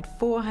at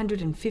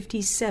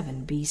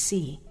 457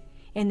 BC,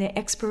 and their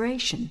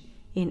expiration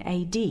in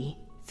AD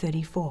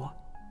 34.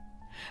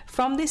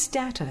 From this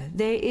data,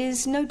 there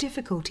is no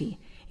difficulty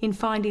in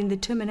finding the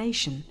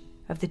termination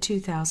of the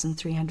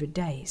 2,300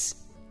 days.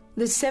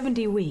 The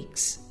 70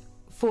 weeks,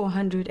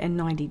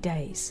 490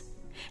 days,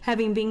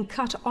 having been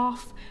cut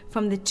off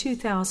from the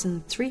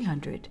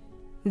 2,300,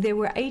 there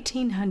were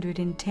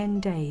 1,810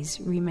 days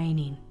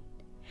remaining.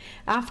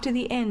 After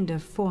the end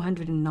of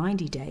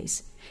 490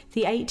 days,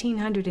 the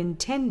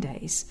 1,810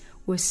 days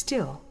were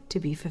still to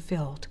be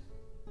fulfilled.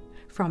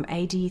 From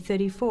AD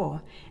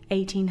 34,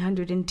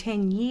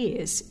 1,810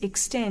 years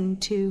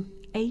extend to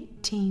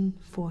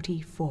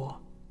 1844.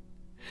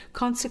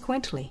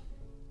 Consequently,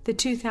 the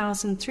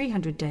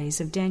 2,300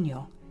 days of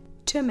Daniel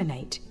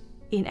terminate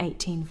in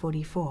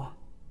 1844.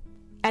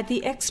 At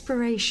the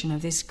expiration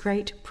of this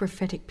great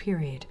prophetic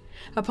period,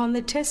 upon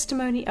the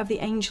testimony of the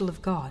angel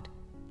of God,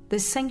 the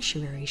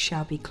sanctuary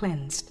shall be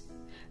cleansed.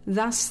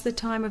 Thus the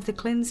time of the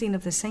cleansing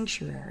of the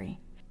sanctuary,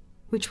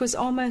 which was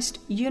almost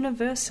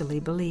universally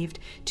believed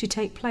to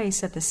take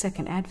place at the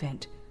second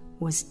advent,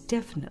 was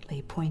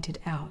definitely pointed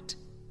out.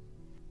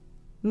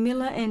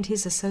 Miller and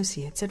his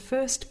associates at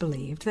first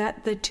believed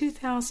that the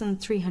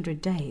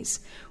 2,300 days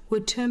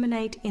would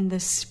terminate in the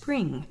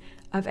spring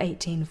of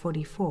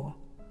 1844,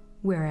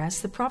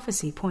 whereas the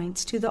prophecy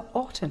points to the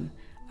autumn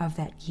of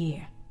that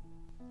year.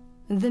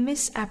 The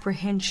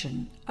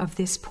misapprehension of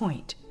this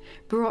point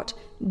brought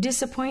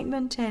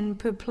disappointment and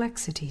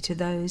perplexity to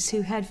those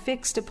who had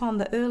fixed upon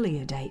the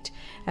earlier date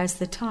as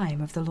the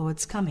time of the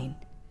Lord's coming.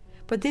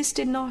 But this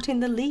did not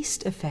in the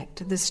least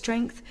affect the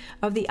strength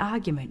of the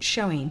argument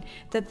showing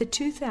that the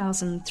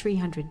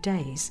 2,300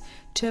 days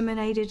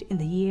terminated in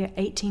the year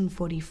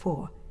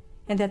 1844,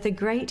 and that the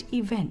great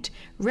event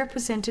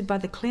represented by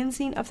the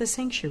cleansing of the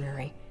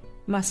sanctuary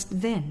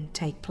must then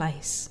take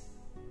place.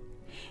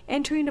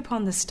 Entering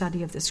upon the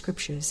study of the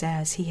Scriptures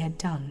as he had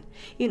done,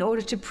 in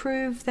order to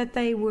prove that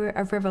they were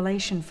a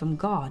revelation from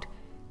God,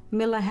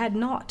 Miller had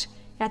not,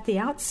 at the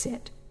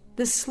outset,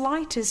 the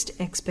slightest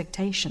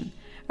expectation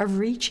of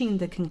reaching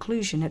the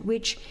conclusion at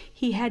which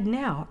he had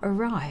now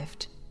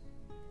arrived.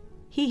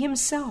 He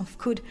himself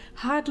could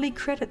hardly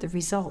credit the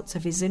results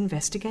of his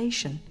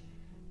investigation,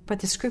 but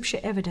the Scripture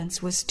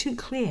evidence was too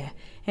clear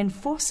and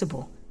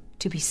forcible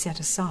to be set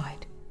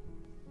aside.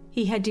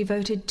 He had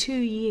devoted 2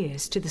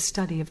 years to the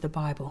study of the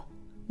Bible,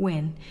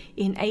 when,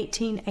 in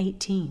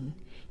 1818,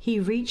 he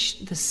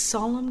reached the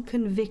solemn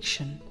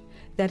conviction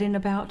that in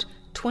about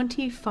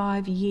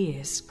 25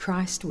 years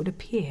Christ would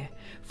appear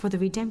for the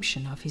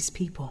redemption of his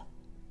people.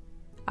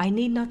 "I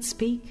need not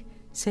speak,"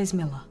 says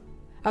Miller,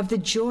 "of the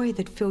joy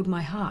that filled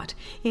my heart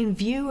in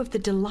view of the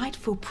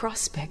delightful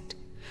prospect,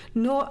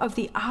 nor of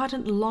the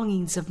ardent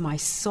longings of my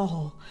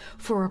soul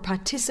for a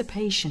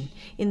participation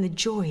in the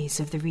joys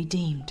of the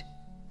redeemed.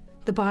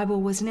 The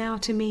Bible was now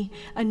to me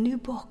a new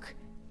book.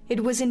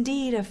 It was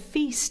indeed a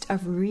feast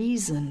of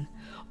reason.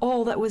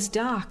 All that was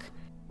dark,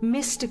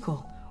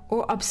 mystical,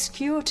 or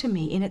obscure to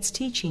me in its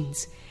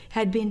teachings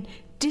had been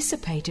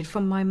dissipated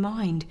from my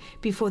mind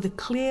before the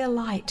clear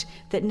light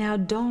that now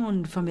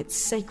dawned from its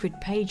sacred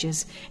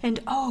pages, and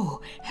oh,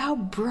 how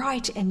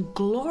bright and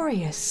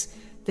glorious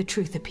the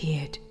truth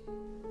appeared.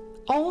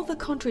 All the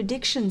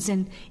contradictions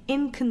and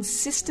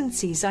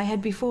inconsistencies I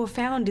had before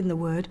found in the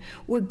Word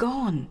were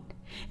gone,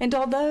 and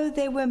although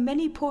there were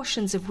many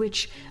portions of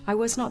which I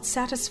was not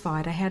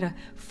satisfied I had a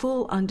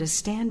full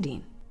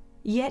understanding,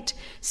 yet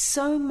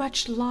so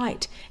much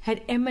light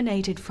had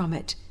emanated from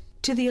it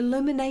to the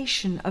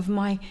illumination of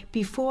my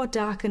before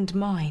darkened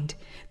mind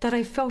that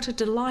I felt a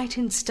delight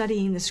in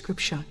studying the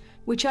Scripture,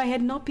 which I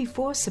had not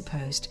before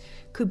supposed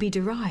could be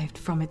derived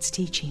from its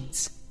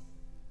teachings.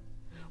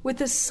 With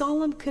the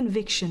solemn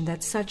conviction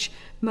that such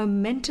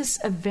momentous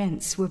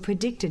events were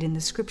predicted in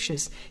the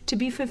Scriptures to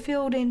be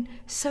fulfilled in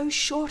so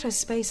short a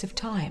space of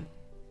time,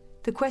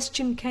 the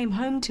question came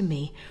home to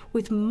me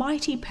with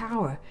mighty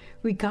power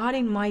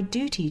regarding my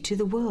duty to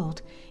the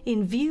world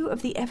in view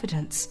of the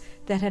evidence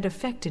that had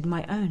affected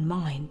my own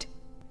mind.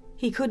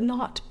 He could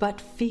not but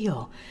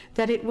feel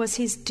that it was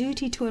his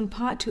duty to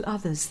impart to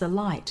others the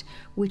light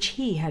which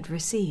he had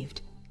received.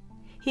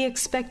 He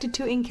expected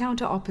to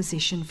encounter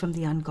opposition from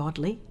the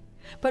ungodly,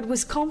 but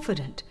was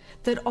confident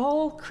that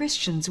all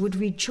Christians would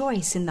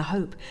rejoice in the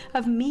hope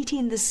of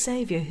meeting the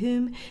Saviour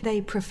whom they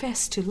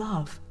professed to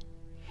love.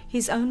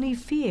 His only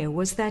fear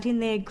was that in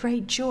their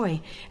great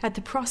joy at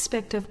the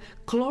prospect of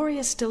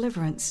glorious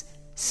deliverance,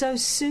 so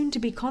soon to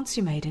be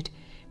consummated,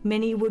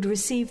 many would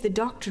receive the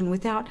doctrine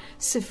without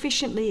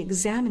sufficiently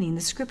examining the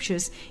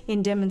Scriptures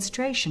in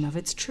demonstration of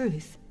its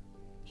truth.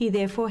 He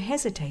therefore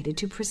hesitated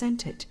to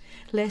present it,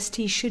 lest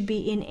he should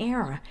be in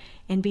error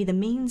and be the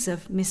means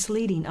of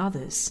misleading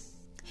others.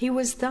 He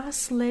was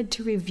thus led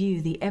to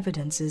review the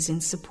evidences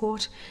in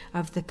support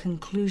of the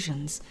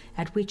conclusions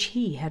at which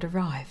he had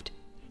arrived,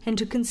 and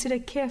to consider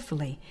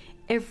carefully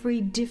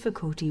every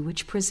difficulty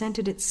which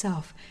presented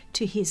itself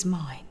to his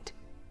mind.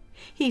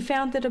 He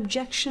found that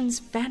objections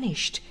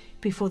vanished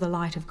before the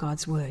light of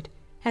God's word,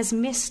 as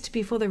mist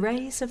before the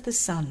rays of the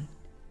sun.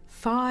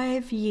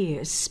 5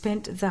 years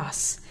spent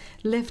thus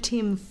left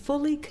him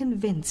fully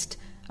convinced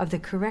of the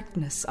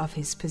correctness of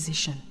his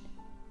position.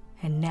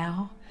 And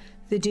now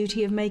the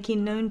duty of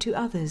making known to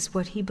others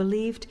what he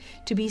believed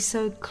to be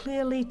so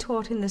clearly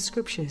taught in the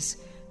Scriptures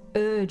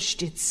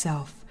urged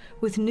itself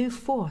with new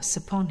force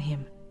upon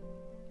him.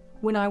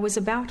 When I was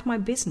about my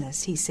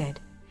business, he said,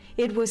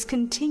 it was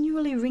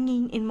continually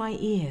ringing in my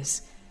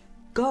ears,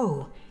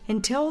 "Go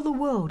and tell the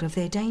world of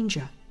their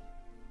danger."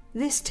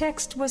 This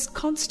text was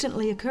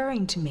constantly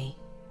occurring to me.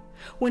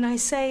 When I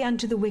say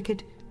unto the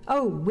wicked,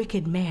 "O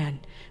wicked man,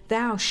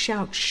 thou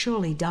shalt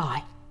surely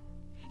die,"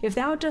 if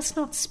thou dost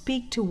not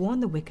speak to warn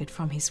the wicked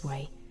from his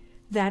way,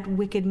 that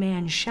wicked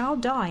man shall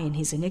die in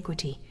his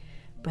iniquity,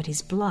 but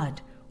his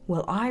blood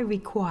will I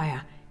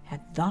require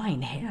at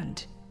thine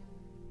hand.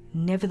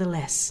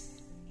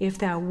 Nevertheless, if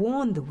thou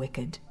warn the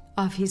wicked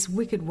of his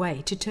wicked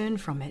way to turn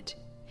from it,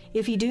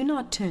 if he do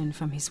not turn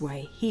from his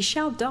way, he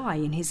shall die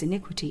in his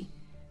iniquity,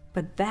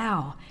 but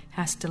thou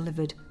hast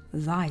delivered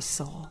thy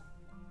soul.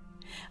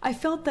 I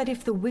felt that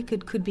if the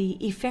wicked could be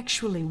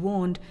effectually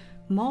warned,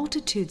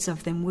 multitudes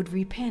of them would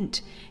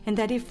repent, and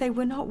that if they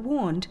were not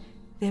warned,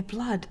 their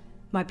blood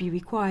might be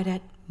required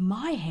at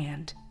my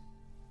hand.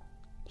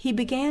 He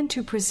began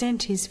to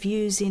present his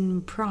views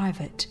in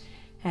private,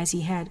 as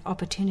he had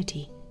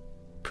opportunity,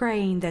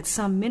 praying that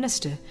some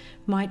minister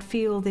might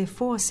feel their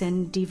force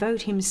and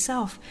devote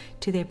himself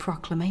to their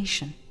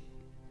proclamation.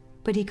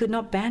 But he could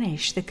not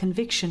banish the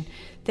conviction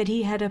that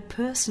he had a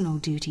personal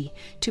duty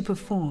to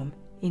perform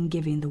in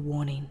giving the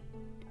warning.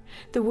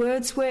 The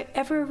words were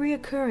ever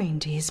reoccurring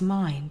to his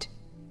mind.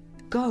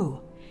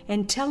 "Go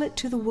and tell it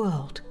to the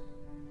world.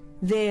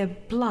 Their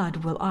blood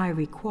will I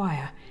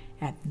require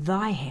at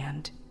thy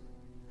hand."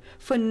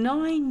 For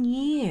 9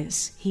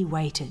 years he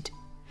waited,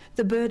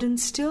 the burden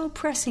still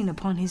pressing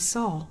upon his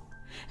soul,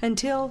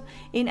 until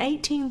in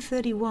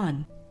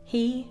 1831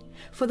 he,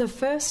 for the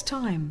first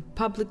time,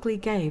 publicly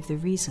gave the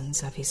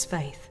reasons of his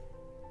faith.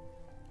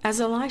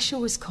 As Elisha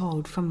was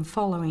called from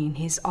following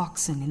his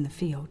oxen in the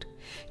field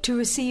to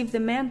receive the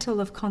mantle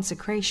of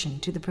consecration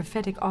to the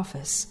prophetic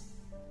office,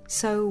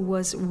 so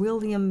was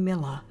William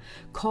Miller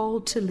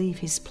called to leave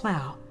his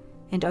plough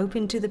and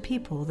open to the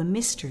people the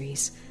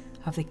mysteries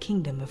of the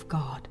kingdom of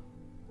God.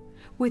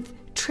 With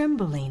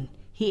trembling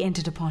he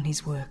entered upon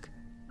his work,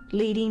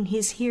 leading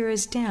his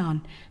hearers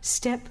down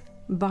step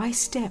by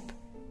step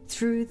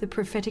through the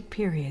prophetic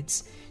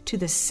periods to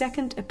the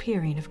second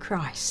appearing of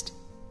Christ.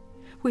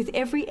 With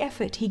every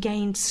effort he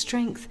gained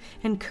strength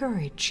and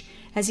courage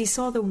as he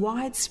saw the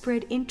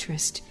widespread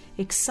interest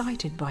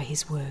excited by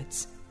his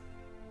words.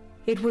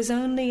 It was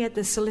only at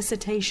the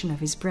solicitation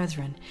of his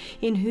brethren,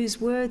 in whose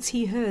words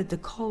he heard the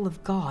call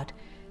of God,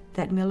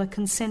 that Miller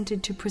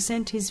consented to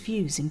present his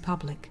views in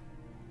public.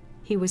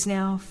 He was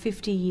now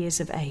 50 years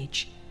of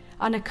age,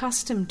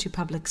 unaccustomed to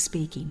public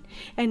speaking,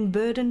 and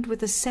burdened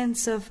with a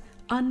sense of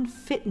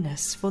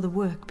unfitness for the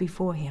work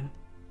before him.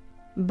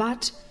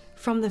 But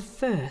from the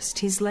first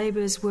his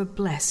labors were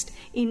blessed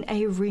in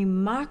a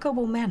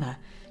remarkable manner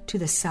to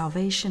the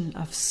salvation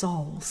of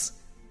souls.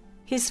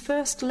 His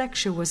first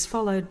lecture was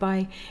followed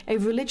by a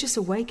religious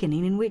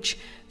awakening in which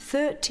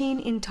 13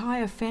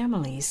 entire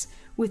families,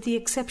 with the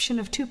exception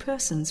of 2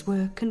 persons,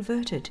 were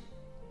converted.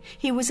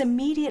 He was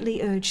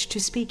immediately urged to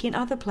speak in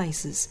other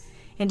places,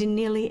 and in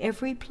nearly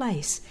every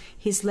place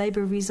his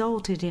labor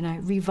resulted in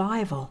a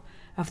revival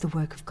of the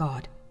work of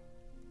God.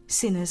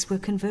 Sinners were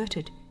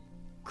converted.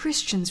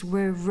 Christians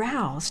were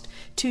roused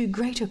to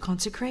greater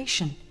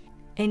consecration,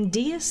 and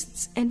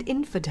deists and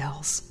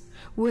infidels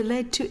were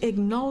led to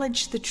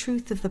acknowledge the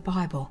truth of the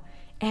Bible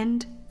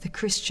and the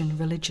Christian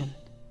religion.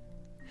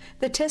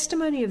 The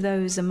testimony of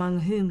those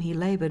among whom he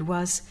labored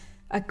was,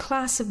 a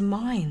class of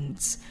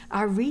minds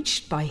are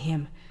reached by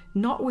him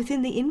not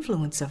within the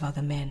influence of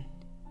other men.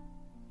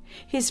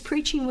 His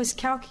preaching was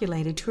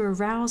calculated to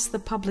arouse the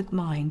public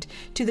mind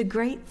to the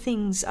great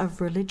things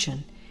of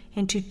religion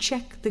and to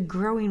check the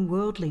growing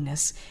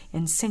worldliness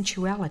and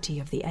sensuality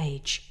of the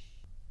age.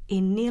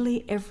 In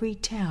nearly every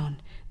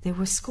town there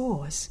were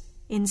scores,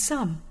 in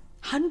some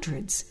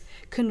hundreds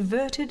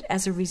converted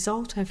as a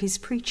result of his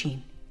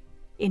preaching.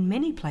 In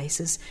many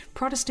places,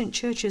 Protestant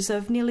churches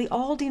of nearly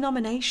all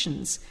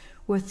denominations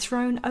were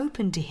thrown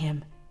open to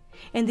him,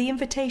 and the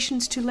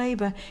invitations to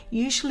labor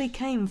usually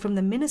came from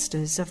the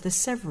ministers of the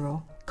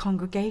several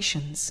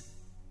congregations.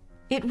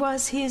 It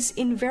was his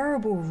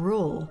invariable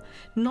rule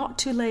not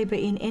to labor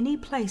in any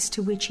place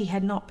to which he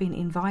had not been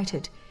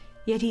invited,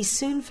 yet he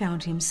soon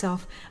found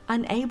himself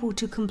unable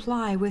to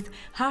comply with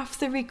half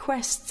the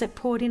requests that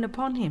poured in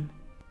upon him.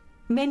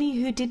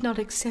 Many who did not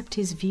accept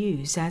his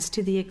views as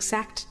to the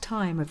exact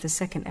time of the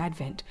Second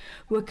Advent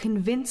were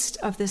convinced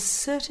of the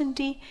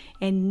certainty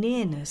and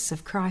nearness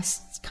of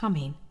Christ's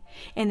coming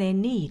and their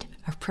need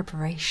of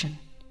preparation.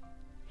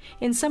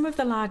 In some of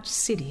the large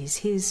cities,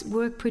 his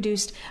work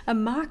produced a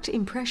marked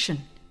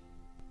impression.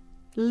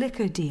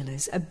 Liquor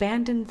dealers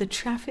abandoned the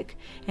traffic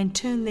and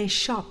turned their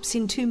shops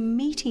into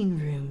meeting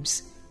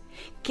rooms.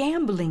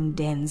 Gambling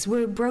dens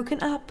were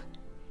broken up.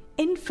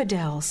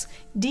 Infidels,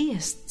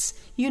 deists,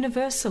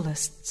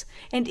 universalists,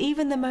 and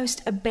even the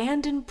most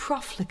abandoned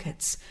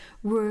profligates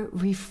were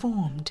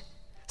reformed,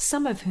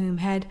 some of whom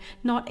had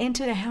not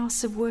entered a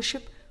house of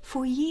worship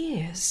for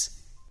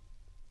years.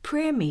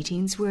 Prayer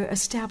meetings were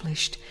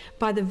established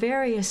by the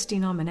various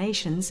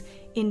denominations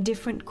in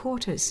different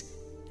quarters.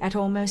 At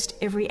almost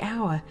every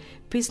hour,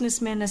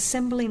 businessmen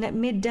assembling at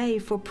midday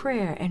for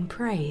prayer and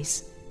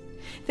praise.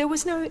 There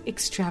was no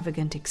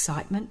extravagant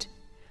excitement,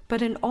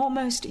 but an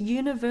almost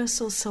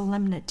universal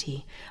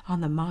solemnity on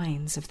the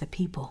minds of the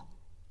people.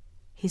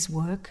 His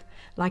work,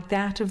 like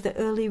that of the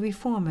early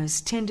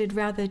reformers, tended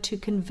rather to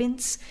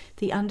convince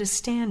the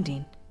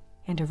understanding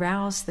and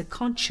arouse the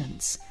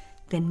conscience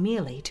than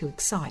merely to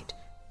excite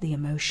the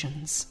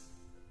emotions.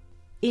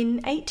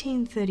 In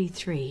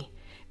 1833,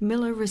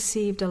 Miller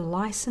received a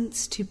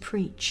license to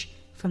preach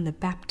from the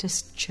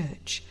Baptist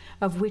Church,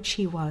 of which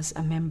he was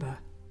a member.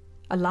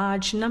 A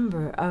large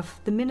number of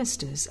the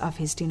ministers of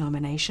his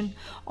denomination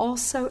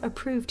also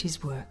approved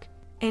his work,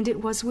 and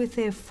it was with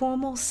their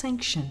formal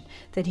sanction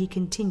that he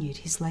continued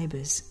his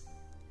labors.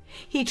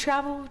 He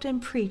traveled and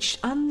preached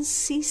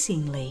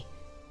unceasingly,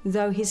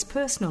 though his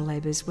personal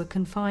labors were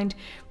confined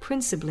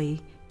principally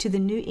to the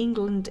New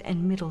England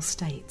and Middle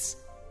States.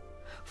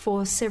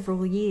 For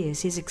several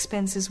years his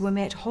expenses were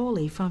met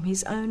wholly from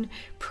his own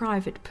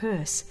private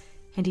purse,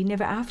 and he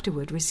never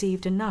afterward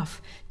received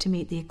enough to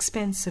meet the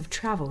expense of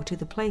travel to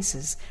the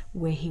places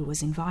where he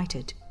was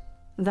invited.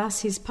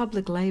 Thus his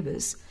public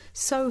labors,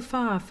 so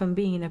far from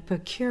being a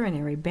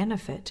pecuniary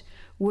benefit,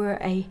 were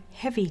a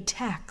heavy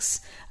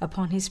tax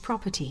upon his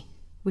property,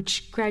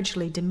 which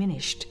gradually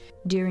diminished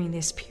during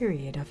this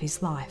period of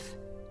his life.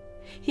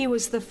 He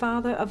was the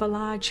father of a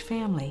large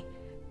family,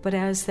 but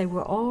as they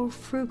were all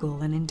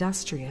frugal and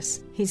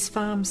industrious, his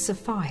farm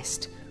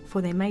sufficed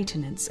for their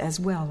maintenance as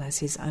well as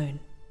his own.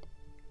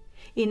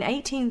 In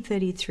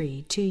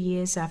 1833, 2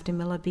 years after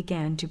Miller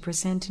began to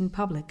present in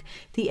public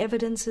the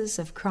evidences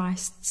of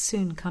Christ's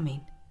soon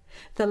coming,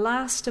 the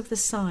last of the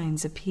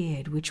signs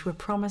appeared which were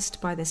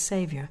promised by the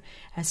Saviour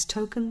as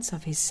tokens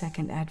of his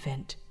second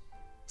advent.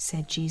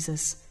 Said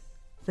Jesus,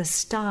 "The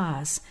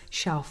stars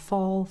shall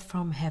fall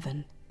from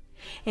heaven."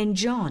 And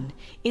John,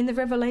 in the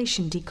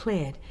Revelation,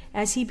 declared,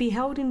 as he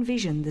beheld in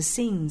vision the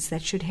scenes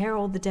that should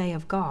herald the day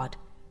of God,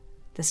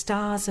 "The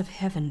stars of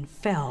heaven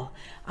fell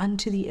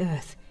unto the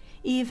earth,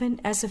 even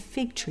as a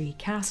fig tree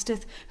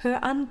casteth her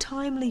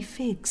untimely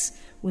figs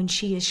when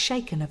she is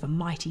shaken of a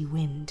mighty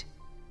wind."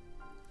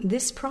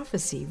 This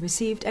prophecy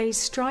received a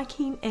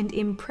striking and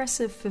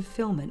impressive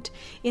fulfillment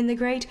in the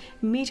great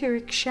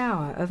meteoric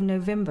shower of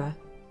November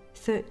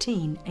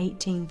 13,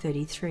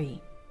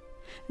 1833.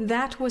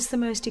 That was the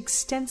most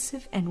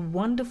extensive and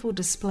wonderful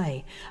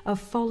display of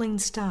falling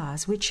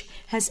stars which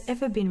has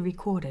ever been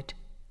recorded,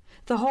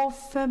 the whole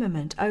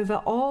firmament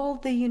over all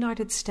the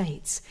United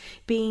States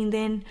being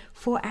then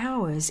for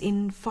hours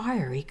in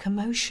fiery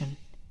commotion.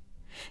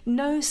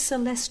 No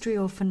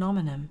celestial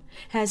phenomenon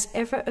has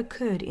ever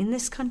occurred in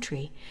this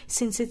country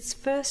since its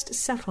first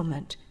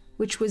settlement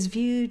which was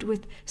viewed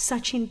with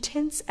such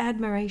intense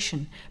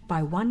admiration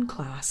by one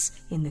class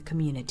in the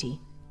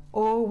community,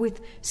 or with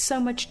so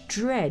much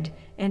dread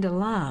and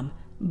alarm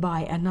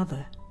by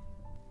another.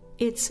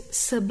 Its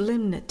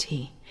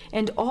sublimity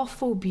and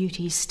awful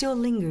beauty still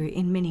linger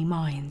in many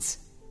minds.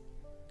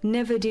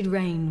 Never did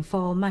rain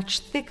fall much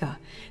thicker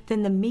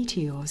than the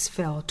meteors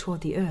fell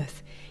toward the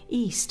earth,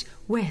 east,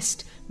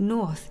 west,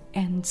 north,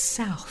 and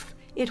south.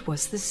 It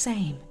was the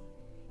same.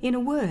 In a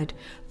word,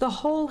 the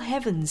whole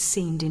heavens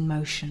seemed in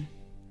motion.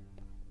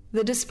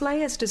 The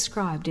display as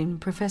described in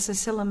Professor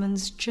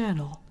Silliman's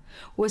journal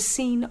was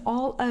seen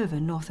all over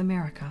North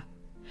America.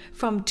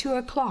 From 2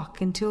 o'clock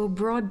until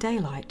broad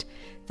daylight,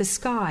 the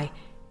sky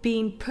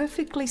being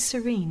perfectly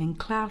serene and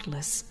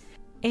cloudless,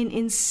 an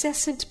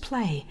incessant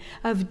play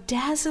of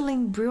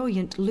dazzling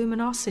brilliant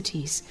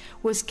luminosities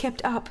was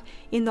kept up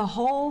in the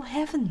whole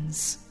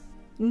heavens.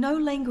 No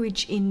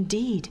language,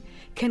 indeed,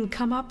 can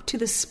come up to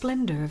the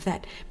splendor of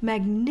that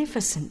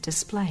magnificent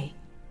display.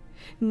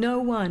 No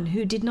one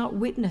who did not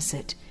witness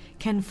it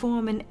can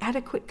form an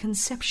adequate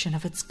conception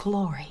of its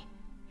glory.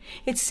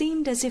 It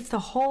seemed as if the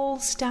whole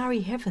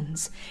starry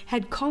heavens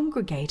had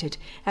congregated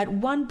at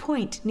one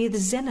point near the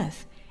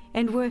zenith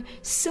and were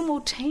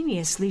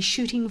simultaneously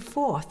shooting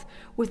forth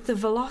with the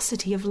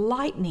velocity of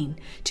lightning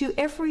to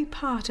every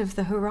part of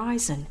the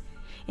horizon,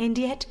 and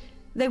yet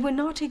they were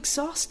not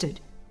exhausted.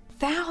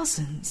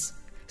 Thousands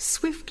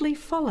swiftly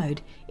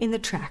followed in the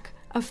track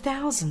of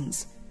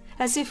thousands,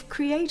 as if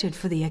created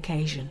for the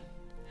occasion.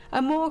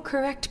 A more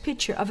correct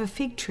picture of a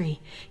fig tree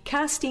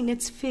casting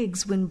its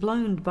figs when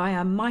blown by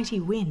a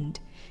mighty wind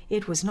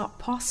it was not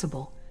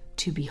possible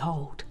to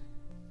behold.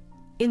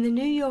 In the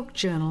New York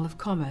Journal of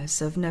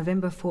Commerce of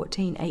November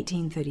 14,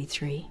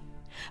 1833,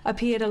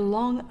 appeared a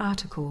long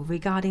article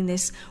regarding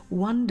this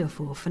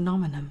wonderful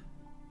phenomenon,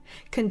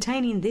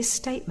 containing this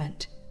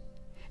statement: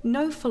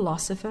 "No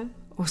philosopher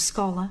or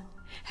scholar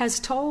has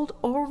told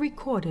or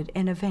recorded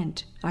an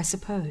event, I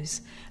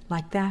suppose,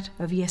 like that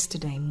of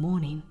yesterday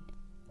morning.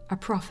 A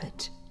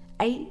prophet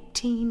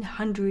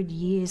 1800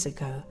 years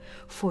ago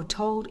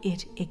foretold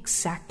it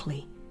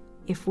exactly,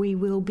 if we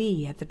will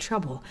be at the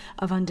trouble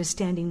of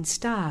understanding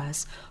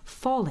stars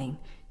falling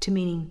to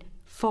meaning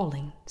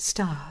falling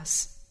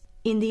stars,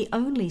 in the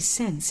only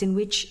sense in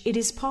which it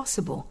is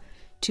possible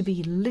to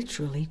be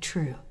literally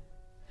true.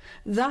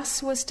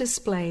 Thus was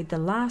displayed the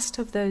last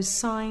of those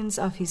signs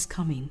of his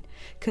coming,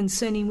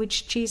 concerning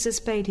which Jesus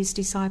bade his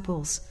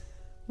disciples,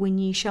 'When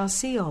ye shall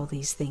see all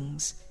these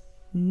things,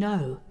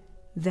 know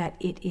that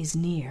it is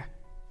near,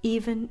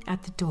 even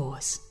at the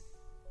doors.'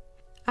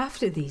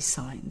 After these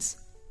signs,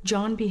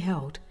 John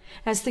beheld,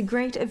 as the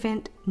great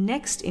event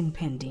next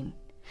impending,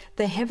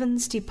 the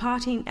heavens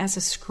departing as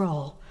a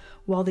scroll,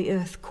 while the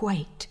earth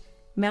quaked,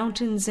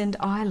 mountains and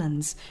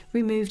islands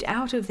removed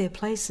out of their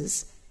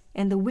places,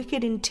 and the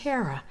wicked in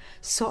terror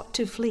sought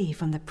to flee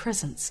from the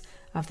presence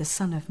of the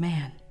Son of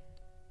Man.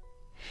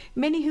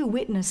 Many who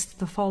witnessed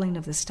the falling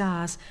of the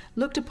stars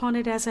looked upon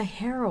it as a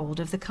herald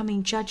of the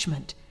coming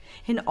judgment,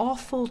 an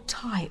awful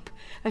type,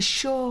 a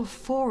sure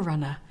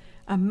forerunner,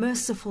 a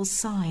merciful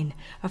sign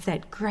of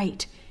that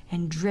great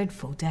and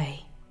dreadful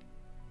day.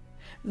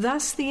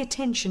 Thus the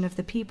attention of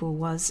the people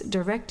was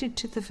directed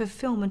to the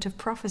fulfillment of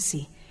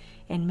prophecy,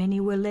 and many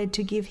were led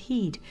to give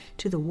heed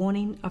to the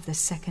warning of the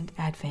second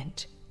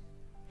advent.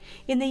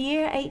 In the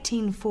year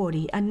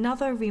 1840,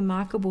 another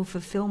remarkable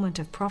fulfillment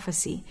of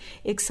prophecy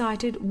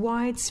excited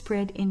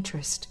widespread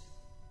interest.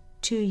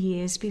 2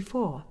 years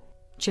before,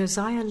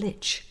 Josiah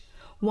Litch,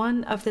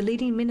 one of the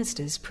leading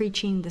ministers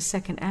preaching the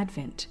second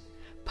advent,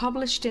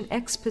 published an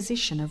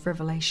exposition of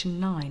Revelation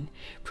 9,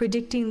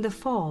 predicting the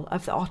fall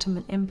of the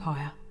Ottoman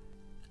Empire.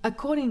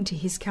 According to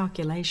his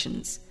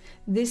calculations,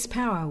 this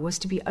power was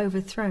to be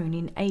overthrown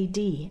in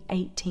AD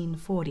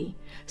 1840,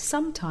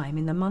 sometime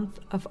in the month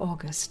of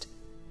August.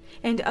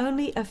 And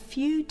only a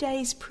few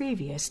days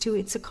previous to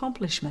its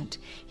accomplishment,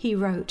 he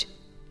wrote,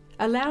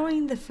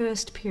 "Allowing the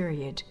first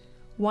period,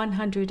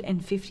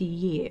 150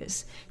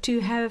 years, to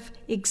have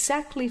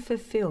exactly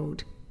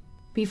fulfilled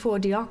before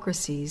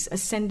Diocrates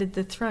ascended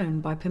the throne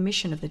by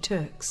permission of the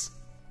Turks,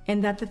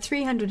 and that the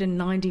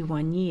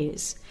 391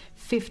 years,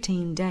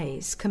 15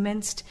 days,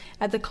 commenced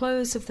at the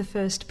close of the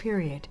first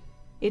period,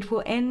 it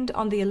will end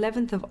on the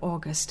 11th of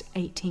August,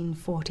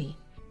 1840,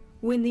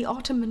 when the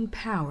Ottoman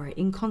power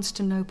in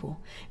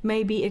Constantinople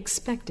may be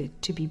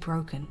expected to be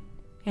broken.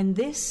 And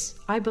this,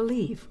 I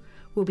believe,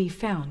 will be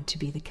found to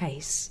be the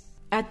case.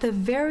 At the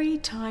very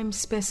time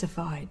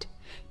specified,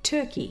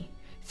 Turkey,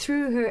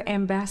 through her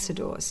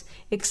ambassadors,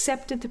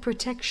 accepted the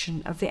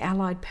protection of the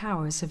Allied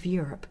powers of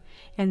Europe,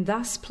 and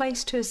thus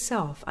placed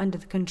herself under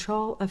the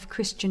control of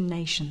Christian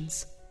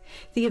nations.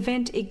 The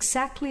event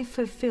exactly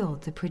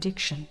fulfilled the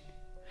prediction.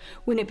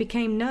 When it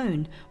became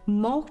known,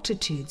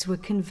 multitudes were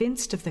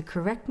convinced of the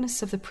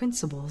correctness of the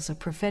principles of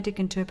prophetic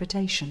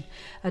interpretation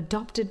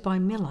adopted by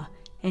Miller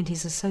and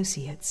his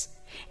associates,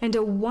 and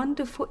a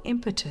wonderful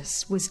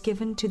impetus was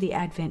given to the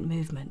Advent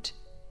movement.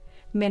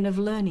 Men of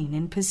learning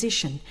and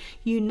position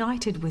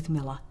united with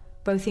Miller,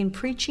 both in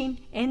preaching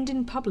and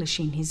in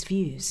publishing his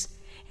views,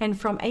 and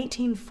from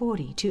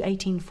 1840 to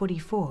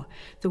 1844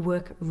 the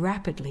work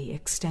rapidly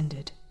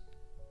extended.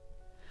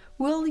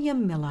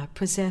 William Miller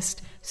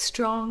possessed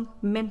strong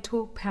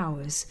mental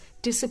powers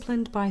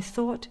disciplined by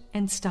thought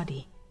and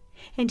study,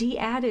 and he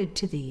added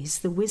to these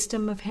the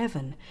wisdom of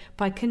heaven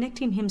by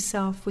connecting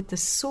himself with the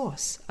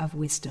source of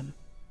wisdom.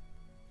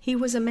 He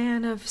was a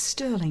man of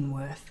sterling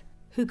worth,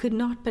 who could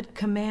not but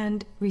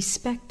command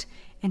respect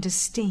and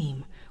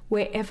esteem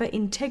wherever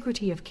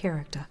integrity of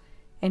character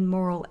and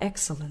moral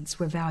excellence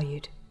were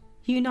valued,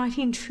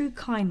 uniting true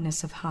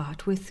kindness of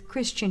heart with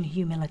Christian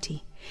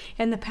humility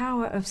and the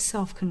power of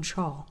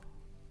self-control.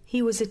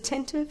 He was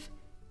attentive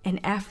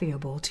and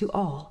affable to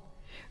all,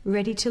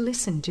 ready to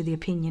listen to the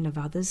opinion of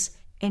others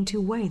and to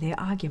weigh their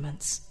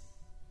arguments.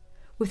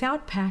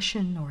 Without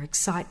passion or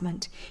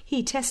excitement,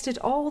 he tested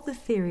all the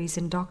theories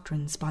and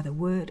doctrines by the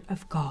word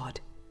of God,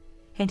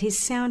 and his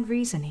sound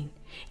reasoning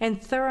and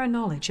thorough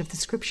knowledge of the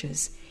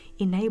Scriptures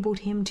enabled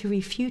him to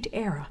refute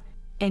error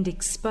and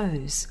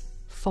expose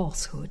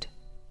falsehood.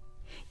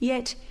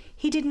 Yet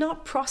he did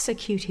not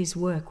prosecute his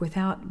work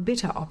without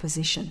bitter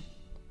opposition.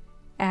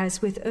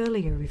 As with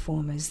earlier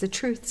reformers, the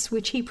truths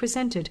which he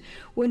presented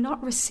were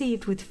not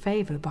received with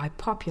favour by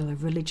popular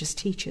religious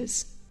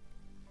teachers.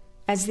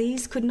 As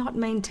these could not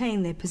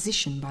maintain their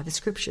position by the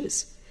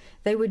Scriptures,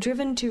 they were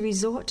driven to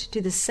resort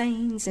to the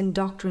sayings and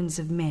doctrines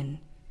of men,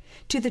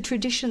 to the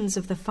traditions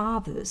of the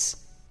fathers.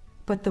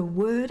 But the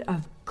Word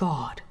of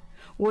God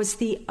was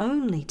the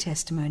only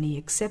testimony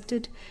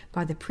accepted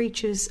by the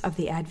preachers of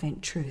the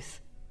Advent truth.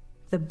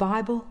 The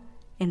Bible,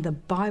 and the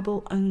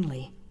Bible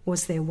only,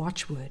 was their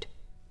watchword.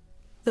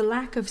 The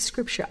lack of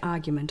Scripture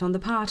argument on the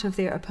part of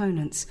their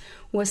opponents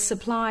was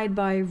supplied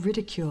by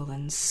ridicule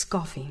and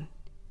scoffing.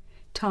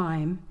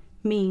 Time,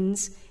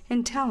 means,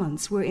 and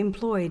talents were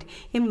employed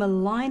in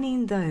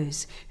maligning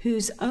those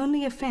whose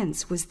only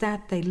offence was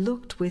that they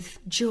looked with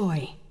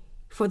joy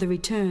for the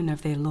return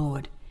of their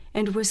Lord,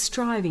 and were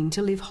striving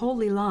to live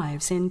holy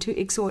lives and to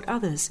exhort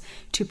others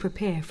to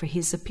prepare for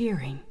his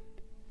appearing.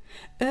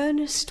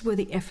 Earnest were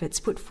the efforts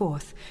put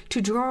forth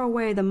to draw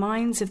away the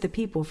minds of the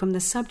people from the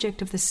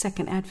subject of the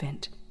second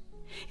advent.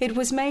 It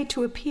was made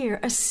to appear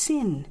a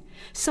sin,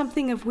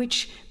 something of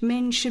which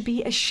men should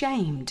be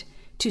ashamed,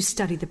 to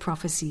study the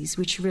prophecies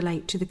which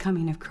relate to the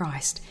coming of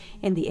Christ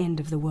and the end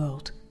of the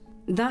world.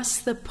 Thus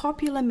the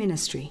popular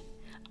ministry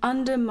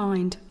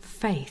undermined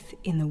faith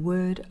in the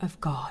Word of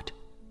God.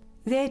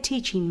 Their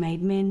teaching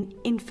made men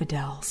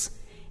infidels,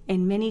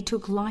 and many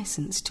took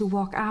license to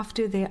walk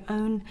after their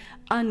own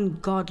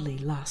ungodly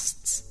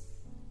lusts.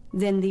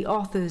 Then the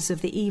authors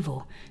of the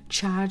evil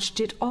charged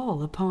it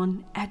all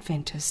upon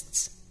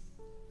Adventists.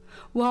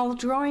 While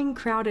drawing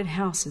crowded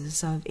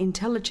houses of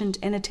intelligent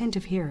and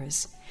attentive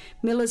hearers,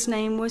 Miller's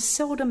name was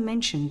seldom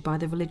mentioned by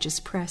the religious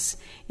press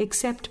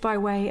except by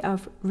way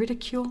of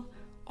ridicule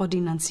or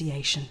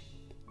denunciation.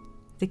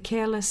 The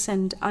careless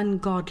and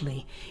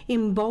ungodly,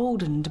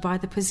 emboldened by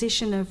the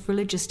position of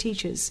religious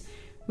teachers,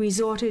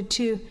 resorted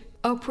to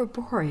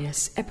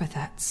opprobrious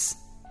epithets,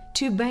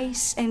 to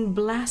base and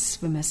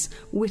blasphemous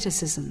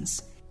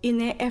witticisms, in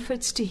their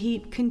efforts to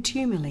heap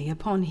contumely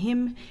upon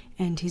him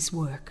and his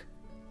work.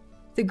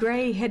 The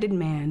grey-headed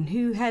man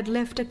who had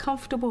left a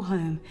comfortable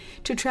home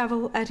to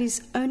travel at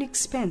his own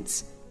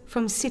expense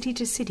from city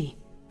to city,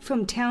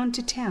 from town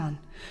to town,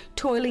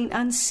 toiling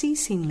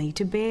unceasingly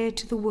to bear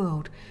to the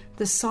world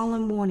the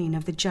solemn warning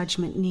of the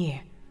judgment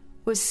near,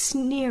 was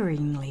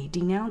sneeringly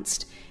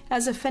denounced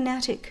as a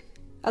fanatic,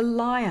 a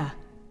liar,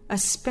 a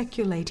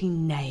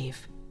speculating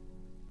knave.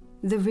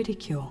 The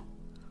ridicule,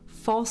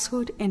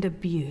 falsehood, and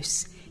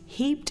abuse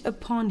heaped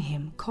upon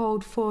him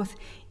called forth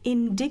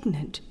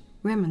indignant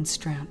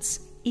remonstrance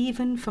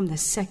even from the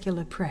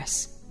secular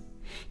press.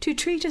 To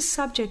treat a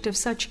subject of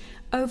such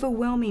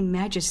overwhelming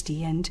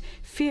majesty and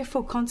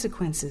fearful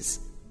consequences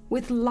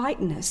with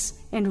lightness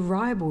and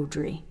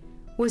ribaldry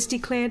was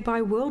declared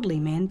by worldly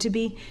men to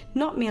be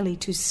not merely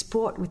to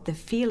sport with the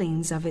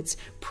feelings of its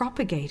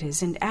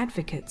propagators and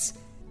advocates,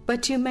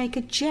 but to make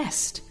a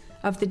jest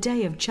of the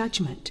day of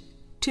judgment,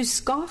 to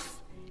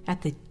scoff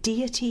at the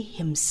deity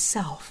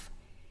himself,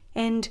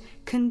 and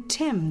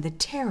contemn the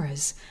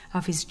terrors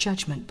of his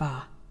judgment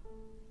bar.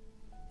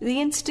 The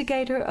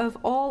instigator of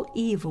all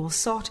evil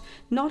sought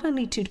not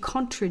only to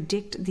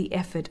contradict the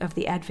effort of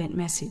the Advent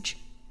message,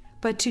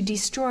 but to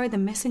destroy the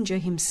messenger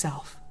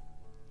himself.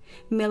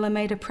 Miller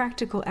made a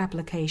practical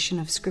application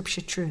of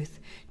Scripture truth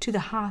to the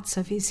hearts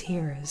of his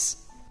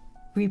hearers,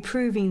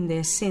 reproving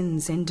their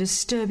sins and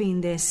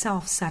disturbing their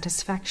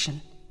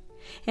self-satisfaction,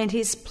 and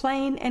his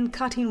plain and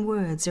cutting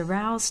words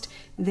aroused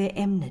their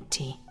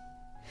enmity.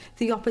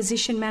 The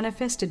opposition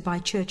manifested by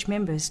church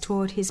members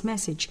toward his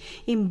message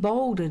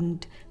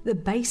emboldened the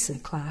baser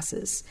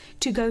classes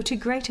to go to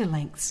greater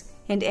lengths,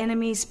 and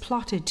enemies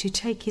plotted to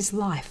take his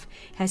life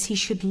as he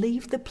should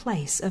leave the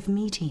place of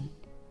meeting.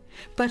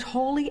 But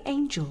holy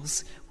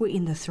angels were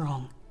in the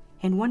throng,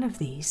 and one of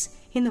these,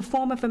 in the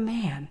form of a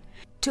man,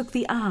 took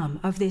the arm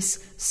of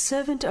this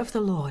servant of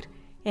the Lord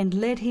and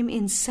led him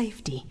in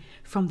safety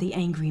from the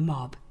angry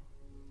mob.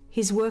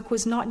 His work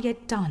was not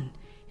yet done,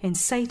 and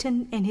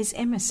Satan and his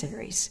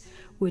emissaries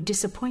were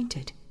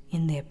disappointed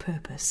in their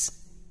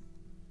purpose.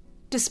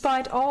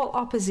 Despite all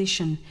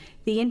opposition,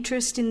 the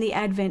interest in the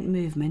Advent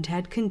movement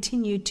had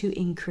continued to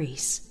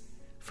increase.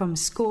 From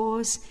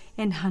scores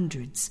and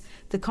hundreds,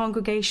 the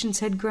congregations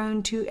had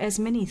grown to as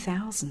many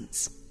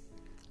thousands.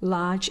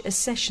 Large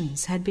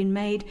accessions had been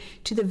made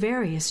to the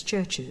various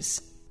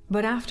churches,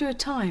 but after a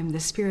time the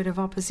spirit of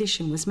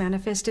opposition was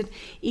manifested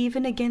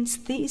even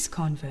against these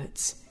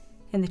converts,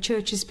 and the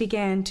churches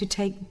began to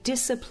take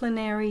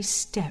disciplinary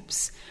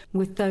steps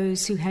with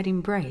those who had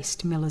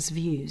embraced Miller's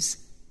views.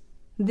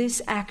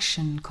 This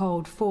action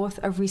called forth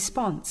a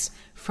response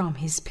from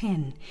his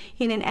pen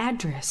in an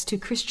address to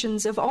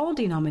Christians of all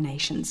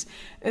denominations,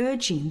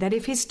 urging that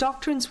if his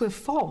doctrines were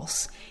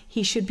false,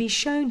 he should be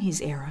shown his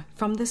error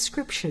from the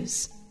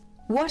Scriptures.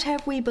 "What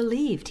have we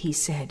believed," he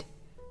said,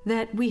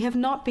 "that we have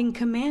not been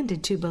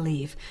commanded to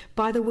believe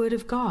by the Word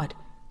of God,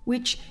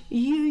 which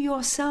you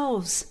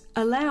yourselves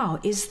allow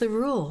is the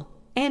rule,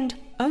 and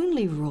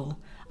only rule,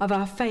 of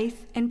our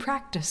faith and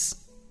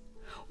practice?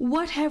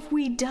 What have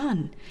we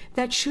done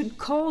that should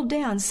call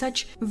down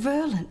such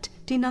virulent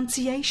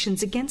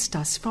denunciations against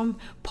us from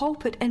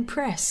pulpit and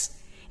press,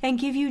 and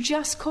give you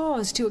just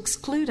cause to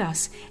exclude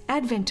us,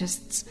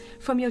 Adventists,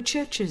 from your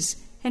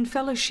churches and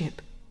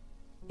fellowship?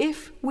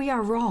 If we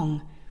are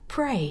wrong,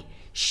 pray,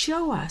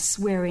 show us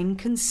wherein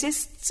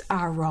consists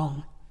our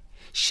wrong.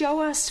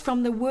 Show us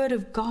from the word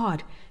of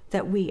God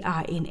that we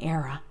are in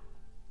error.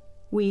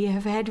 We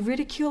have had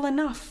ridicule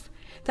enough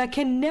that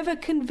can never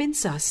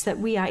convince us that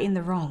we are in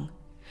the wrong.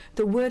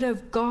 The word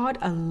of God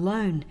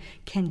alone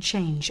can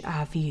change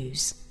our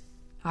views.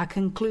 Our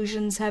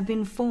conclusions have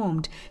been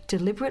formed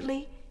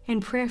deliberately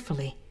and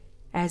prayerfully,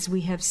 as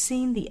we have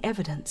seen the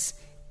evidence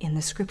in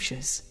the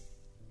Scriptures.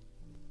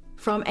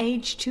 From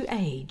age to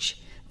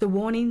age, the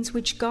warnings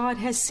which God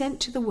has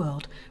sent to the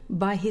world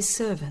by his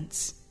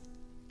servants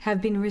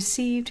have been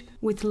received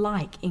with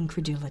like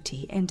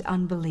incredulity and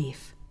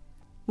unbelief.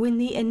 When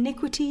the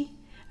iniquity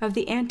of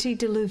the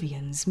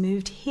antediluvians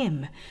moved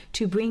him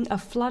to bring a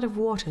flood of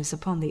waters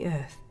upon the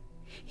earth,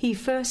 he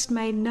first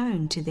made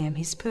known to them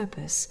his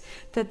purpose,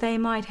 that they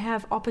might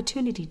have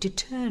opportunity to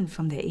turn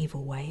from their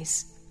evil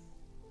ways.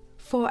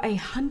 For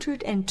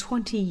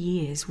 120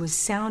 years was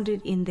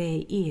sounded in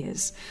their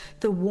ears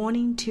the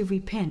warning to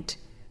repent,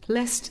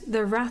 lest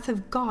the wrath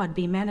of God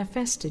be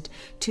manifested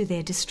to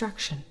their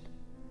destruction.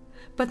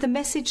 But the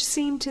message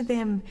seemed to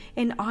them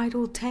an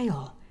idle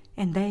tale,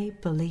 and they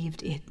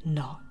believed it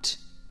not.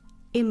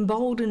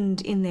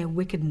 Emboldened in their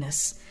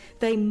wickedness,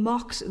 they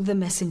mocked the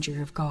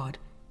messenger of God,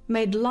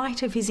 made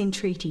light of his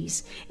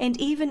entreaties, and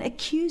even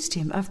accused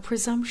him of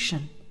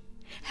presumption.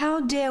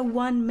 How dare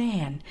one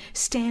man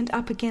stand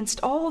up against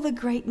all the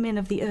great men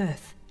of the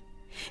earth?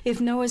 If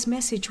Noah's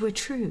message were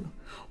true,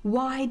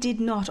 why did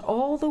not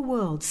all the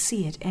world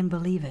see it and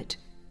believe it?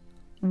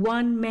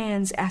 One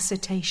man's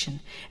assertion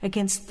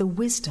against the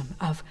wisdom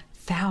of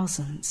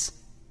thousands.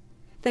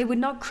 They would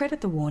not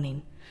credit the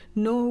warning,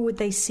 nor would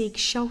they seek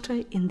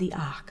shelter in the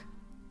ark.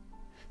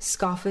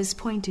 Scoffers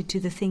pointed to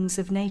the things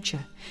of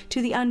nature,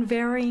 to the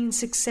unvarying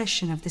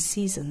succession of the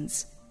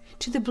seasons,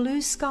 to the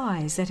blue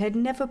skies that had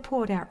never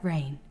poured out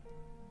rain,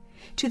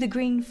 to the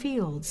green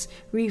fields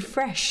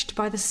refreshed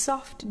by the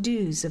soft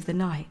dews of the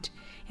night,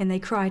 and they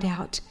cried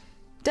out,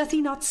 "Doth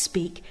he not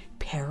speak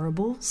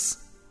parables?"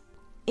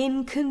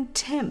 In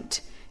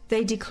contempt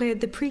they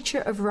declared the preacher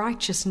of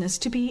righteousness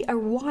to be a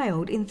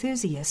wild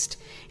enthusiast,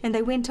 and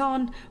they went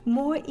on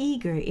more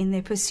eager in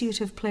their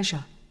pursuit of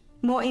pleasure,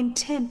 more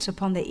intent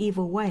upon their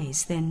evil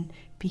ways than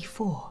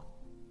before.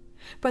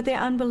 But their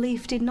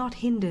unbelief did not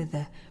hinder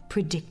the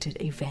predicted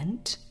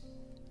event.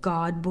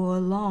 God bore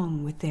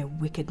along with their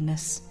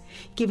wickedness,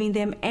 giving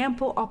them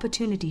ample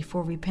opportunity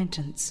for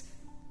repentance.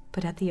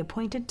 But at the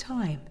appointed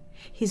time,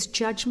 his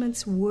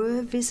judgments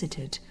were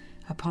visited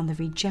upon the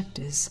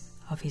rejectors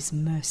of his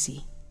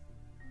mercy.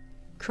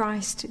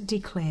 Christ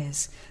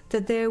declares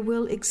that there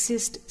will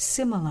exist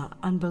similar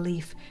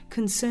unbelief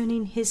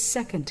concerning his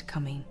second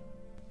coming.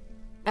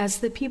 As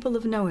the people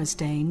of Noah's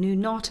day knew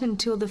not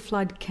until the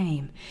flood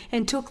came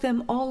and took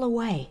them all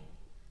away,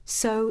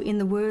 so, in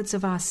the words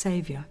of our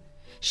Saviour,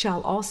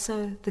 shall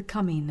also the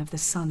coming of the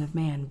Son of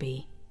Man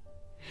be.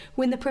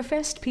 When the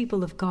professed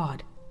people of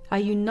God are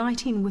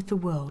uniting with the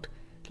world,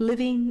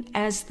 living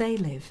as they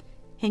live,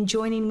 and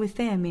joining with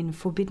them in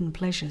forbidden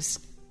pleasures,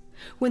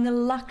 when the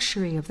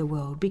luxury of the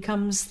world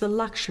becomes the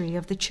luxury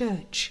of the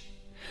church,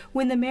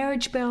 when the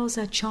marriage bells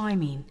are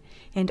chiming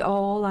and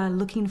all are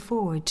looking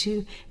forward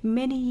to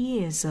many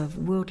years of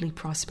worldly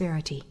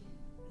prosperity,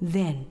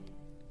 then,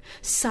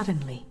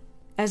 suddenly,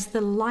 as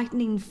the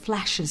lightning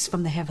flashes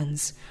from the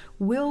heavens,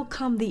 will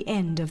come the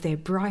end of their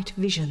bright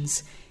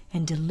visions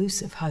and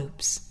delusive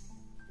hopes.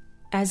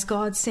 As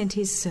God sent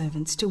his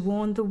servants to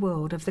warn the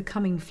world of the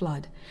coming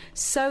flood,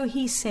 so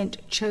he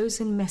sent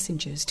chosen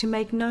messengers to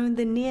make known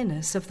the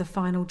nearness of the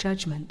final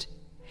judgment.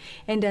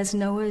 And as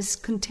Noah's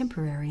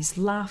contemporaries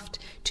laughed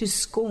to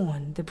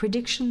scorn the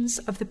predictions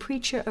of the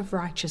preacher of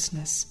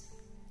righteousness,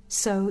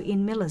 so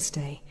in Miller's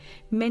day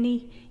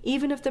many,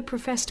 even of the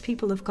professed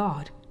people of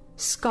God,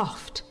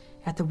 scoffed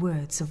at the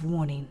words of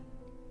warning.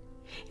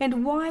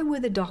 And why were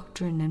the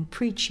doctrine and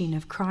preaching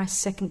of Christ's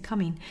second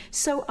coming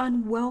so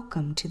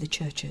unwelcome to the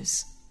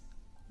churches?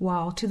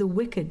 While to the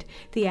wicked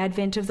the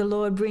advent of the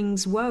Lord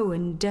brings woe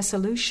and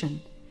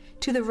dissolution,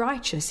 to the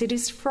righteous it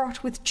is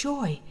fraught with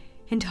joy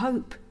and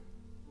hope.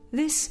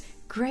 This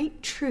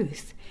great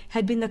truth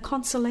had been the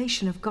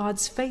consolation of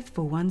God's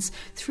faithful ones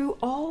through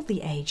all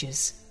the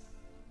ages.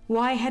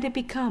 Why had it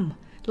become,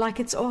 like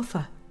its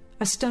author,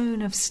 a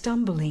stone of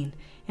stumbling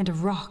and a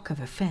rock of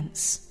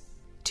offense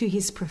to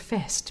his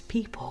professed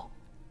people?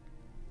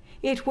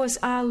 It was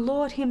our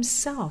Lord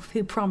himself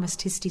who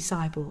promised his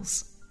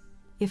disciples,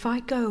 "If I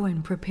go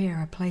and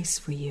prepare a place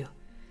for you,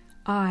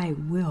 I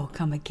will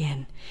come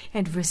again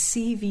and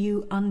receive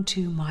you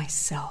unto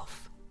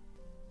myself."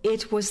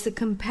 It was the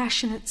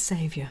compassionate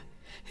Saviour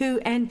who,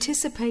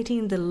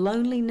 anticipating the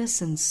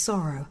loneliness and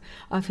sorrow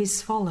of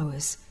his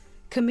followers,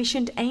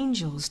 commissioned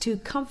angels to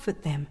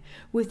comfort them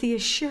with the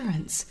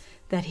assurance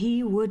that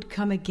he would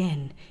come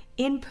again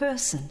in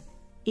person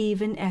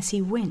even as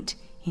he went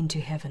into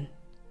heaven.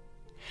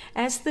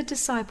 As the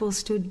disciples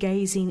stood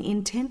gazing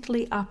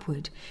intently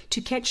upward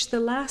to catch the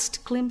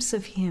last glimpse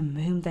of him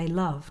whom they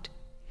loved,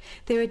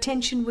 their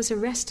attention was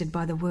arrested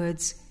by the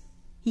words,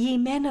 "Ye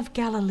men of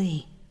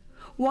Galilee,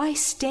 why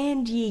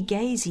stand ye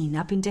gazing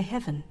up into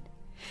heaven?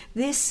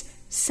 This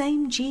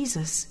same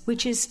Jesus,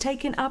 which is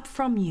taken up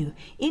from you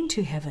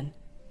into heaven,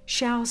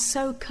 shall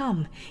so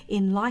come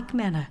in like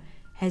manner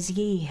as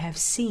ye have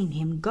seen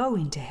him go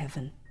into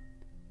heaven."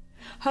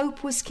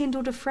 Hope was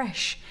kindled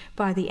afresh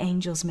by the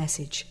angel's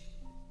message.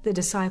 The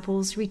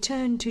disciples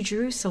returned to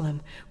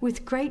Jerusalem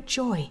with great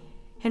joy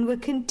and were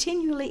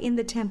continually in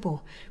the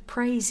temple,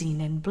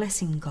 praising and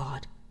blessing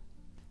God.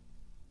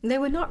 They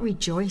were not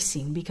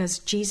rejoicing because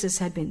Jesus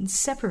had been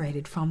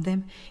separated from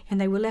them and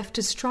they were left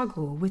to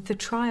struggle with the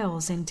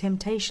trials and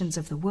temptations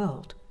of the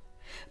world,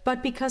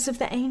 but because of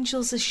the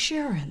angel's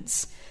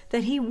assurance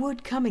that he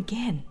would come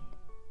again.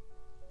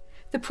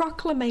 The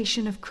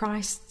proclamation of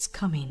Christ's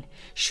coming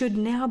should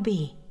now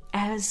be,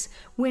 as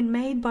when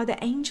made by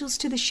the angels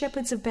to the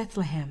shepherds of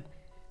Bethlehem,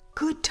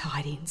 good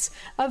tidings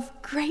of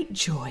great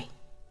joy.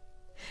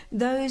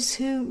 Those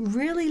who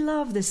really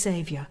love the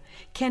Saviour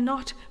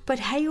cannot but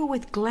hail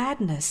with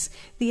gladness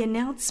the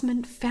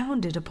announcement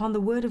founded upon the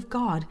Word of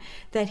God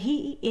that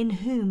He in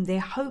whom their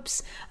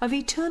hopes of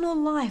eternal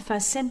life are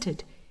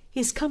centered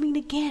is coming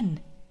again,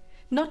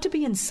 not to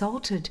be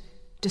insulted,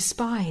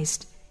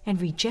 despised, and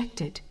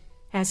rejected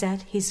as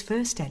at His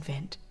first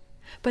advent,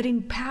 but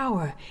in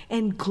power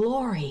and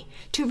glory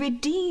to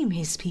redeem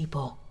His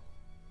people.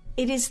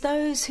 It is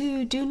those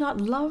who do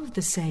not love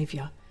the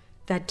Saviour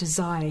that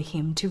desire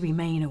Him to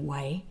remain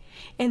away,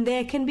 and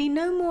there can be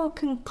no more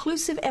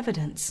conclusive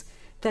evidence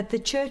that the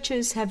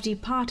churches have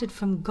departed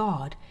from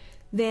God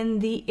than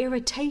the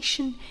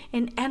irritation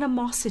and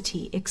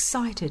animosity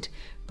excited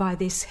by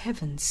this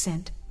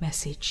heaven-sent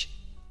message.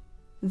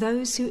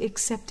 Those who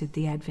accepted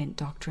the Advent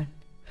doctrine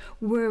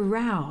were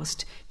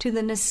roused to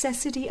the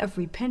necessity of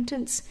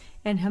repentance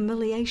and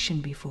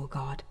humiliation before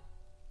God.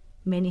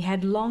 Many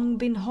had long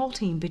been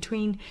halting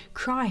between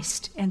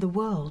Christ and the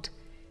world.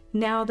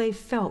 Now they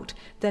felt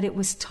that it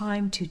was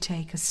time to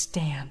take a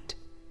stand.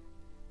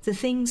 The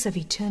things of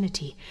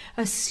eternity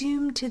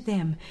assumed to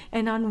them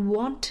an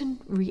unwonted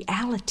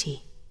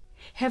reality.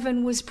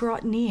 Heaven was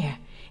brought near,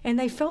 and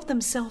they felt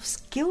themselves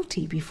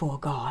guilty before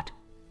God.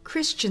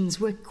 Christians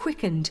were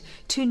quickened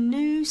to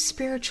new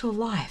spiritual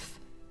life.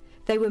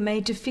 They were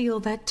made to feel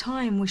that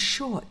time was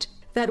short,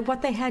 that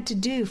what they had to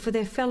do for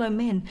their fellow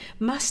men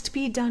must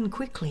be done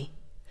quickly.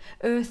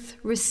 Earth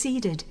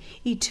receded,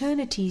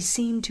 eternity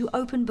seemed to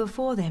open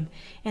before them,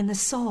 and the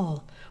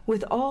soul,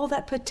 with all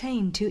that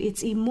pertained to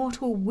its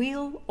immortal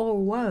weal or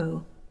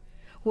woe,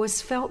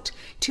 was felt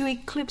to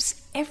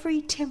eclipse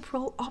every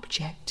temporal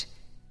object.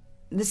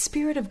 The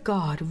Spirit of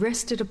God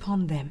rested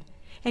upon them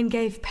and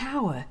gave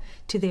power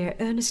to their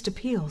earnest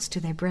appeals to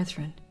their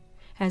brethren,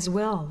 as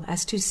well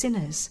as to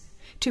sinners,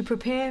 to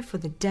prepare for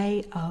the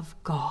day of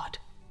God.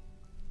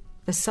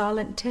 The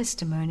silent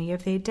testimony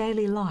of their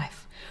daily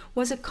life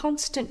was a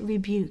constant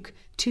rebuke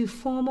to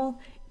formal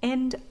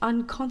and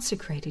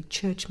unconsecrated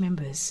church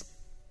members.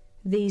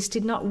 These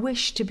did not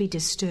wish to be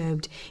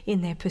disturbed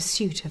in their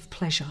pursuit of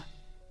pleasure,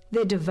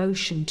 their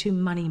devotion to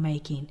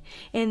money-making,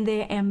 and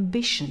their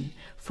ambition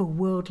for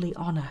worldly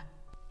honor.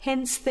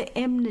 Hence the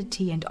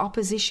enmity and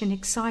opposition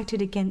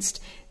excited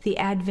against the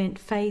Advent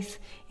faith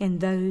and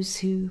those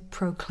who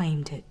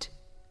proclaimed it.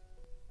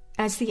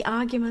 As the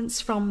arguments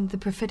from the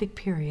prophetic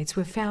periods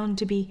were found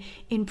to be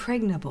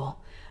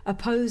impregnable,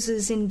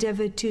 opposers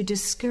endeavored to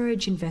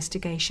discourage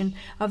investigation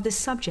of the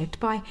subject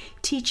by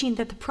teaching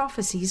that the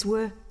prophecies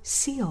were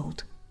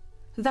sealed.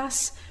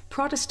 Thus,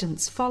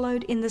 Protestants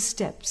followed in the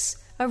steps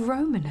of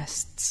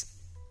Romanists.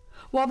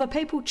 While the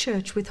Papal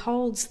Church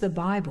withholds the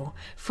Bible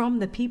from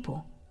the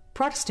people,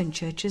 Protestant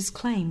churches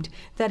claimed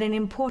that an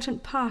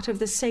important part of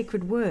the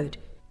sacred word,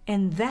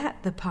 and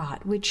that the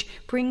part which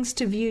brings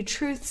to view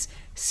truths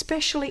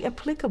specially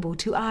applicable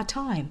to our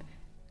time,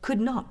 could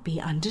not be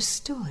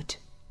understood.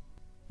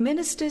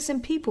 Ministers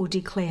and people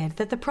declared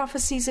that the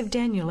prophecies of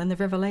Daniel and the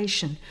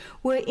Revelation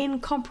were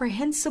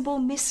incomprehensible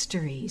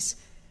mysteries,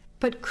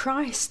 but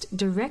Christ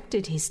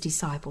directed his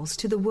disciples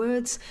to the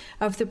words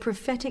of the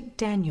prophetic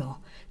Daniel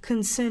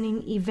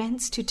concerning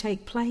events to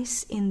take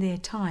place in their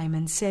time,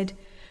 and said,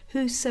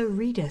 "Whoso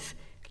readeth,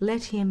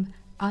 let him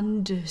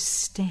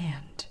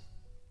understand."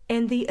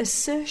 And the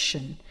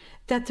assertion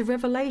that the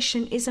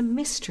Revelation is a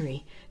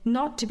mystery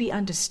not to be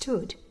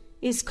understood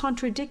is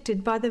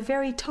contradicted by the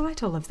very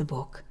title of the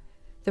book,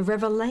 the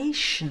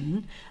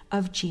Revelation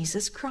of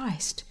Jesus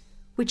Christ,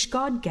 which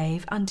God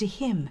gave unto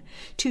him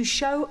to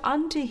show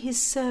unto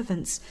his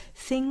servants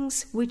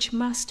things which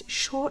must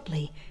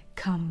shortly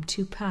come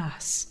to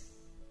pass.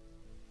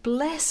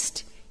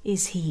 Blessed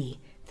is he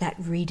that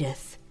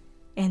readeth,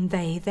 and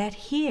they that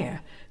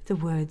hear the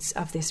words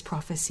of this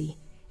prophecy,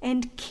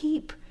 and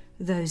keep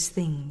those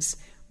things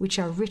which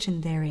are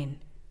written therein,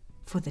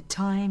 for the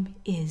time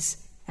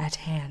is at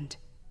hand.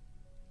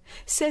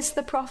 Says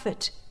the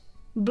prophet,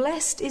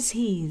 "Blessed is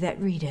he that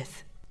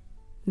readeth."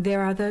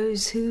 There are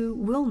those who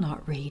will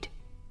not read.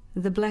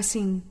 The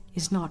blessing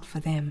is not for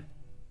them.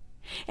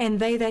 And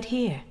they that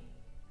hear,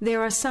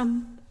 there are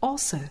some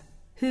also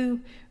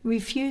who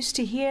refuse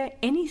to hear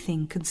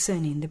anything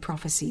concerning the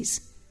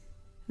prophecies.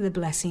 The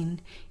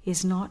blessing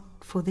is not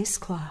for this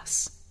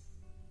class.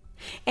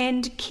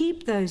 And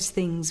keep those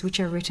things which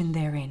are written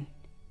therein.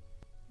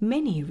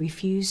 Many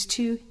refuse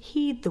to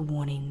heed the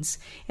warnings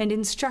and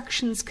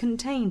instructions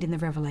contained in the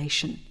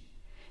revelation.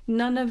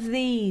 None of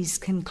these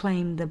can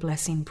claim the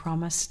blessing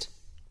promised.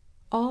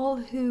 All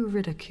who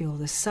ridicule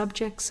the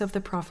subjects of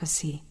the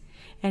prophecy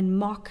and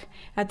mock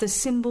at the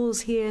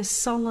symbols here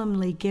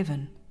solemnly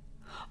given,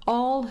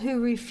 all who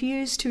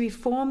refuse to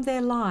reform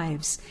their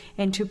lives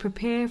and to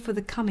prepare for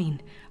the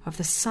coming of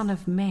the Son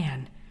of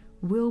Man,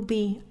 will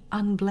be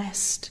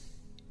unblessed.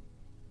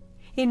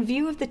 In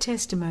view of the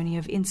testimony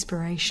of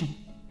inspiration,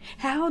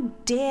 how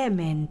dare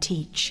men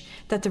teach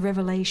that the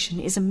revelation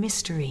is a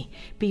mystery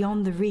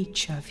beyond the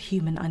reach of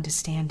human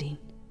understanding?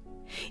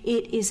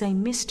 It is a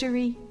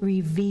mystery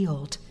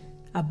revealed,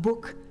 a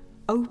book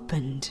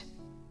opened.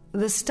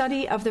 The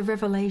study of the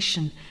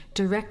revelation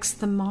directs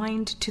the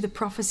mind to the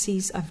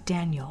prophecies of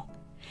Daniel,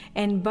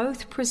 and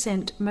both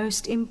present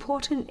most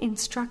important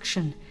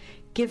instruction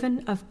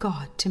given of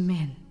God to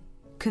men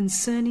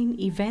concerning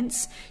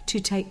events to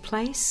take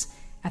place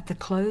at the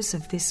close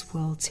of this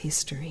world's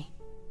history.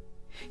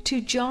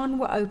 To John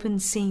were open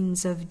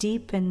scenes of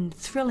deep and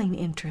thrilling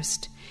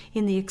interest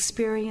in the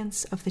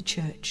experience of the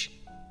church.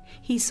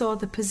 He saw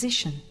the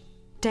position,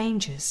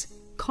 dangers,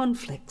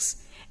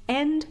 conflicts,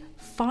 and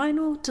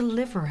final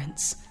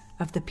deliverance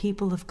of the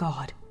people of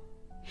God.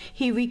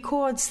 He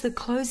records the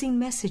closing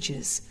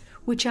messages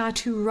which are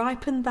to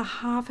ripen the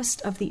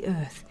harvest of the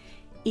earth,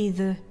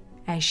 either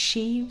as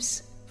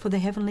sheaves for the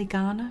heavenly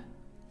garner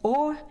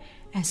or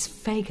as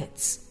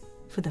faggots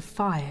for the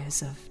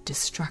fires of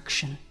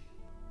destruction.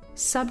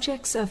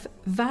 Subjects of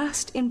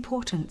vast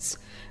importance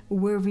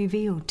were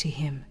revealed to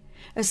him,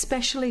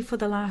 especially for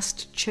the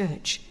last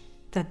church,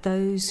 that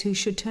those who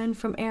should turn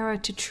from error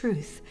to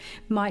truth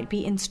might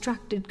be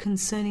instructed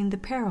concerning the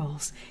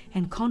perils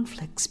and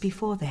conflicts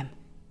before them.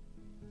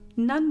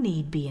 None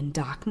need be in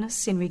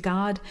darkness in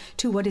regard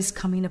to what is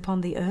coming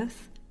upon the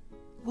earth.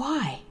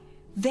 Why,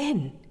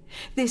 then,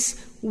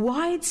 this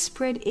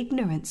widespread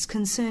ignorance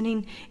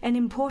concerning an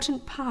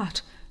important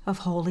part of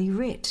Holy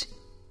Writ?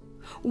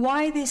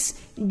 Why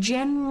this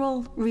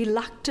general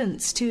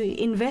reluctance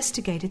to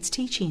investigate its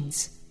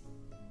teachings?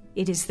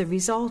 It is the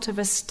result of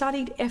a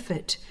studied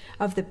effort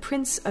of the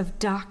Prince of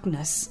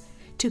Darkness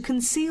to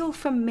conceal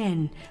from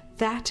men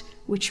that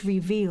which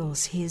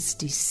reveals his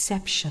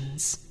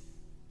deceptions.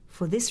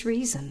 For this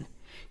reason,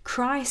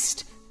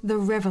 Christ the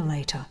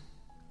Revelator,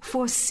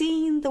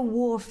 foreseeing the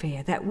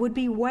warfare that would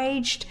be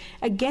waged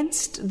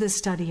against the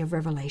study of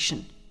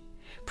Revelation,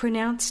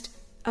 pronounced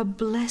a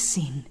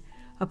blessing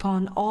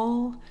upon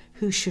all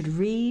who should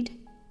read,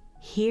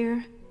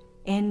 hear,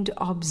 and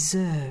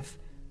observe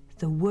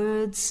the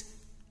words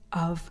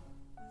of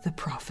the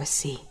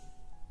prophecy.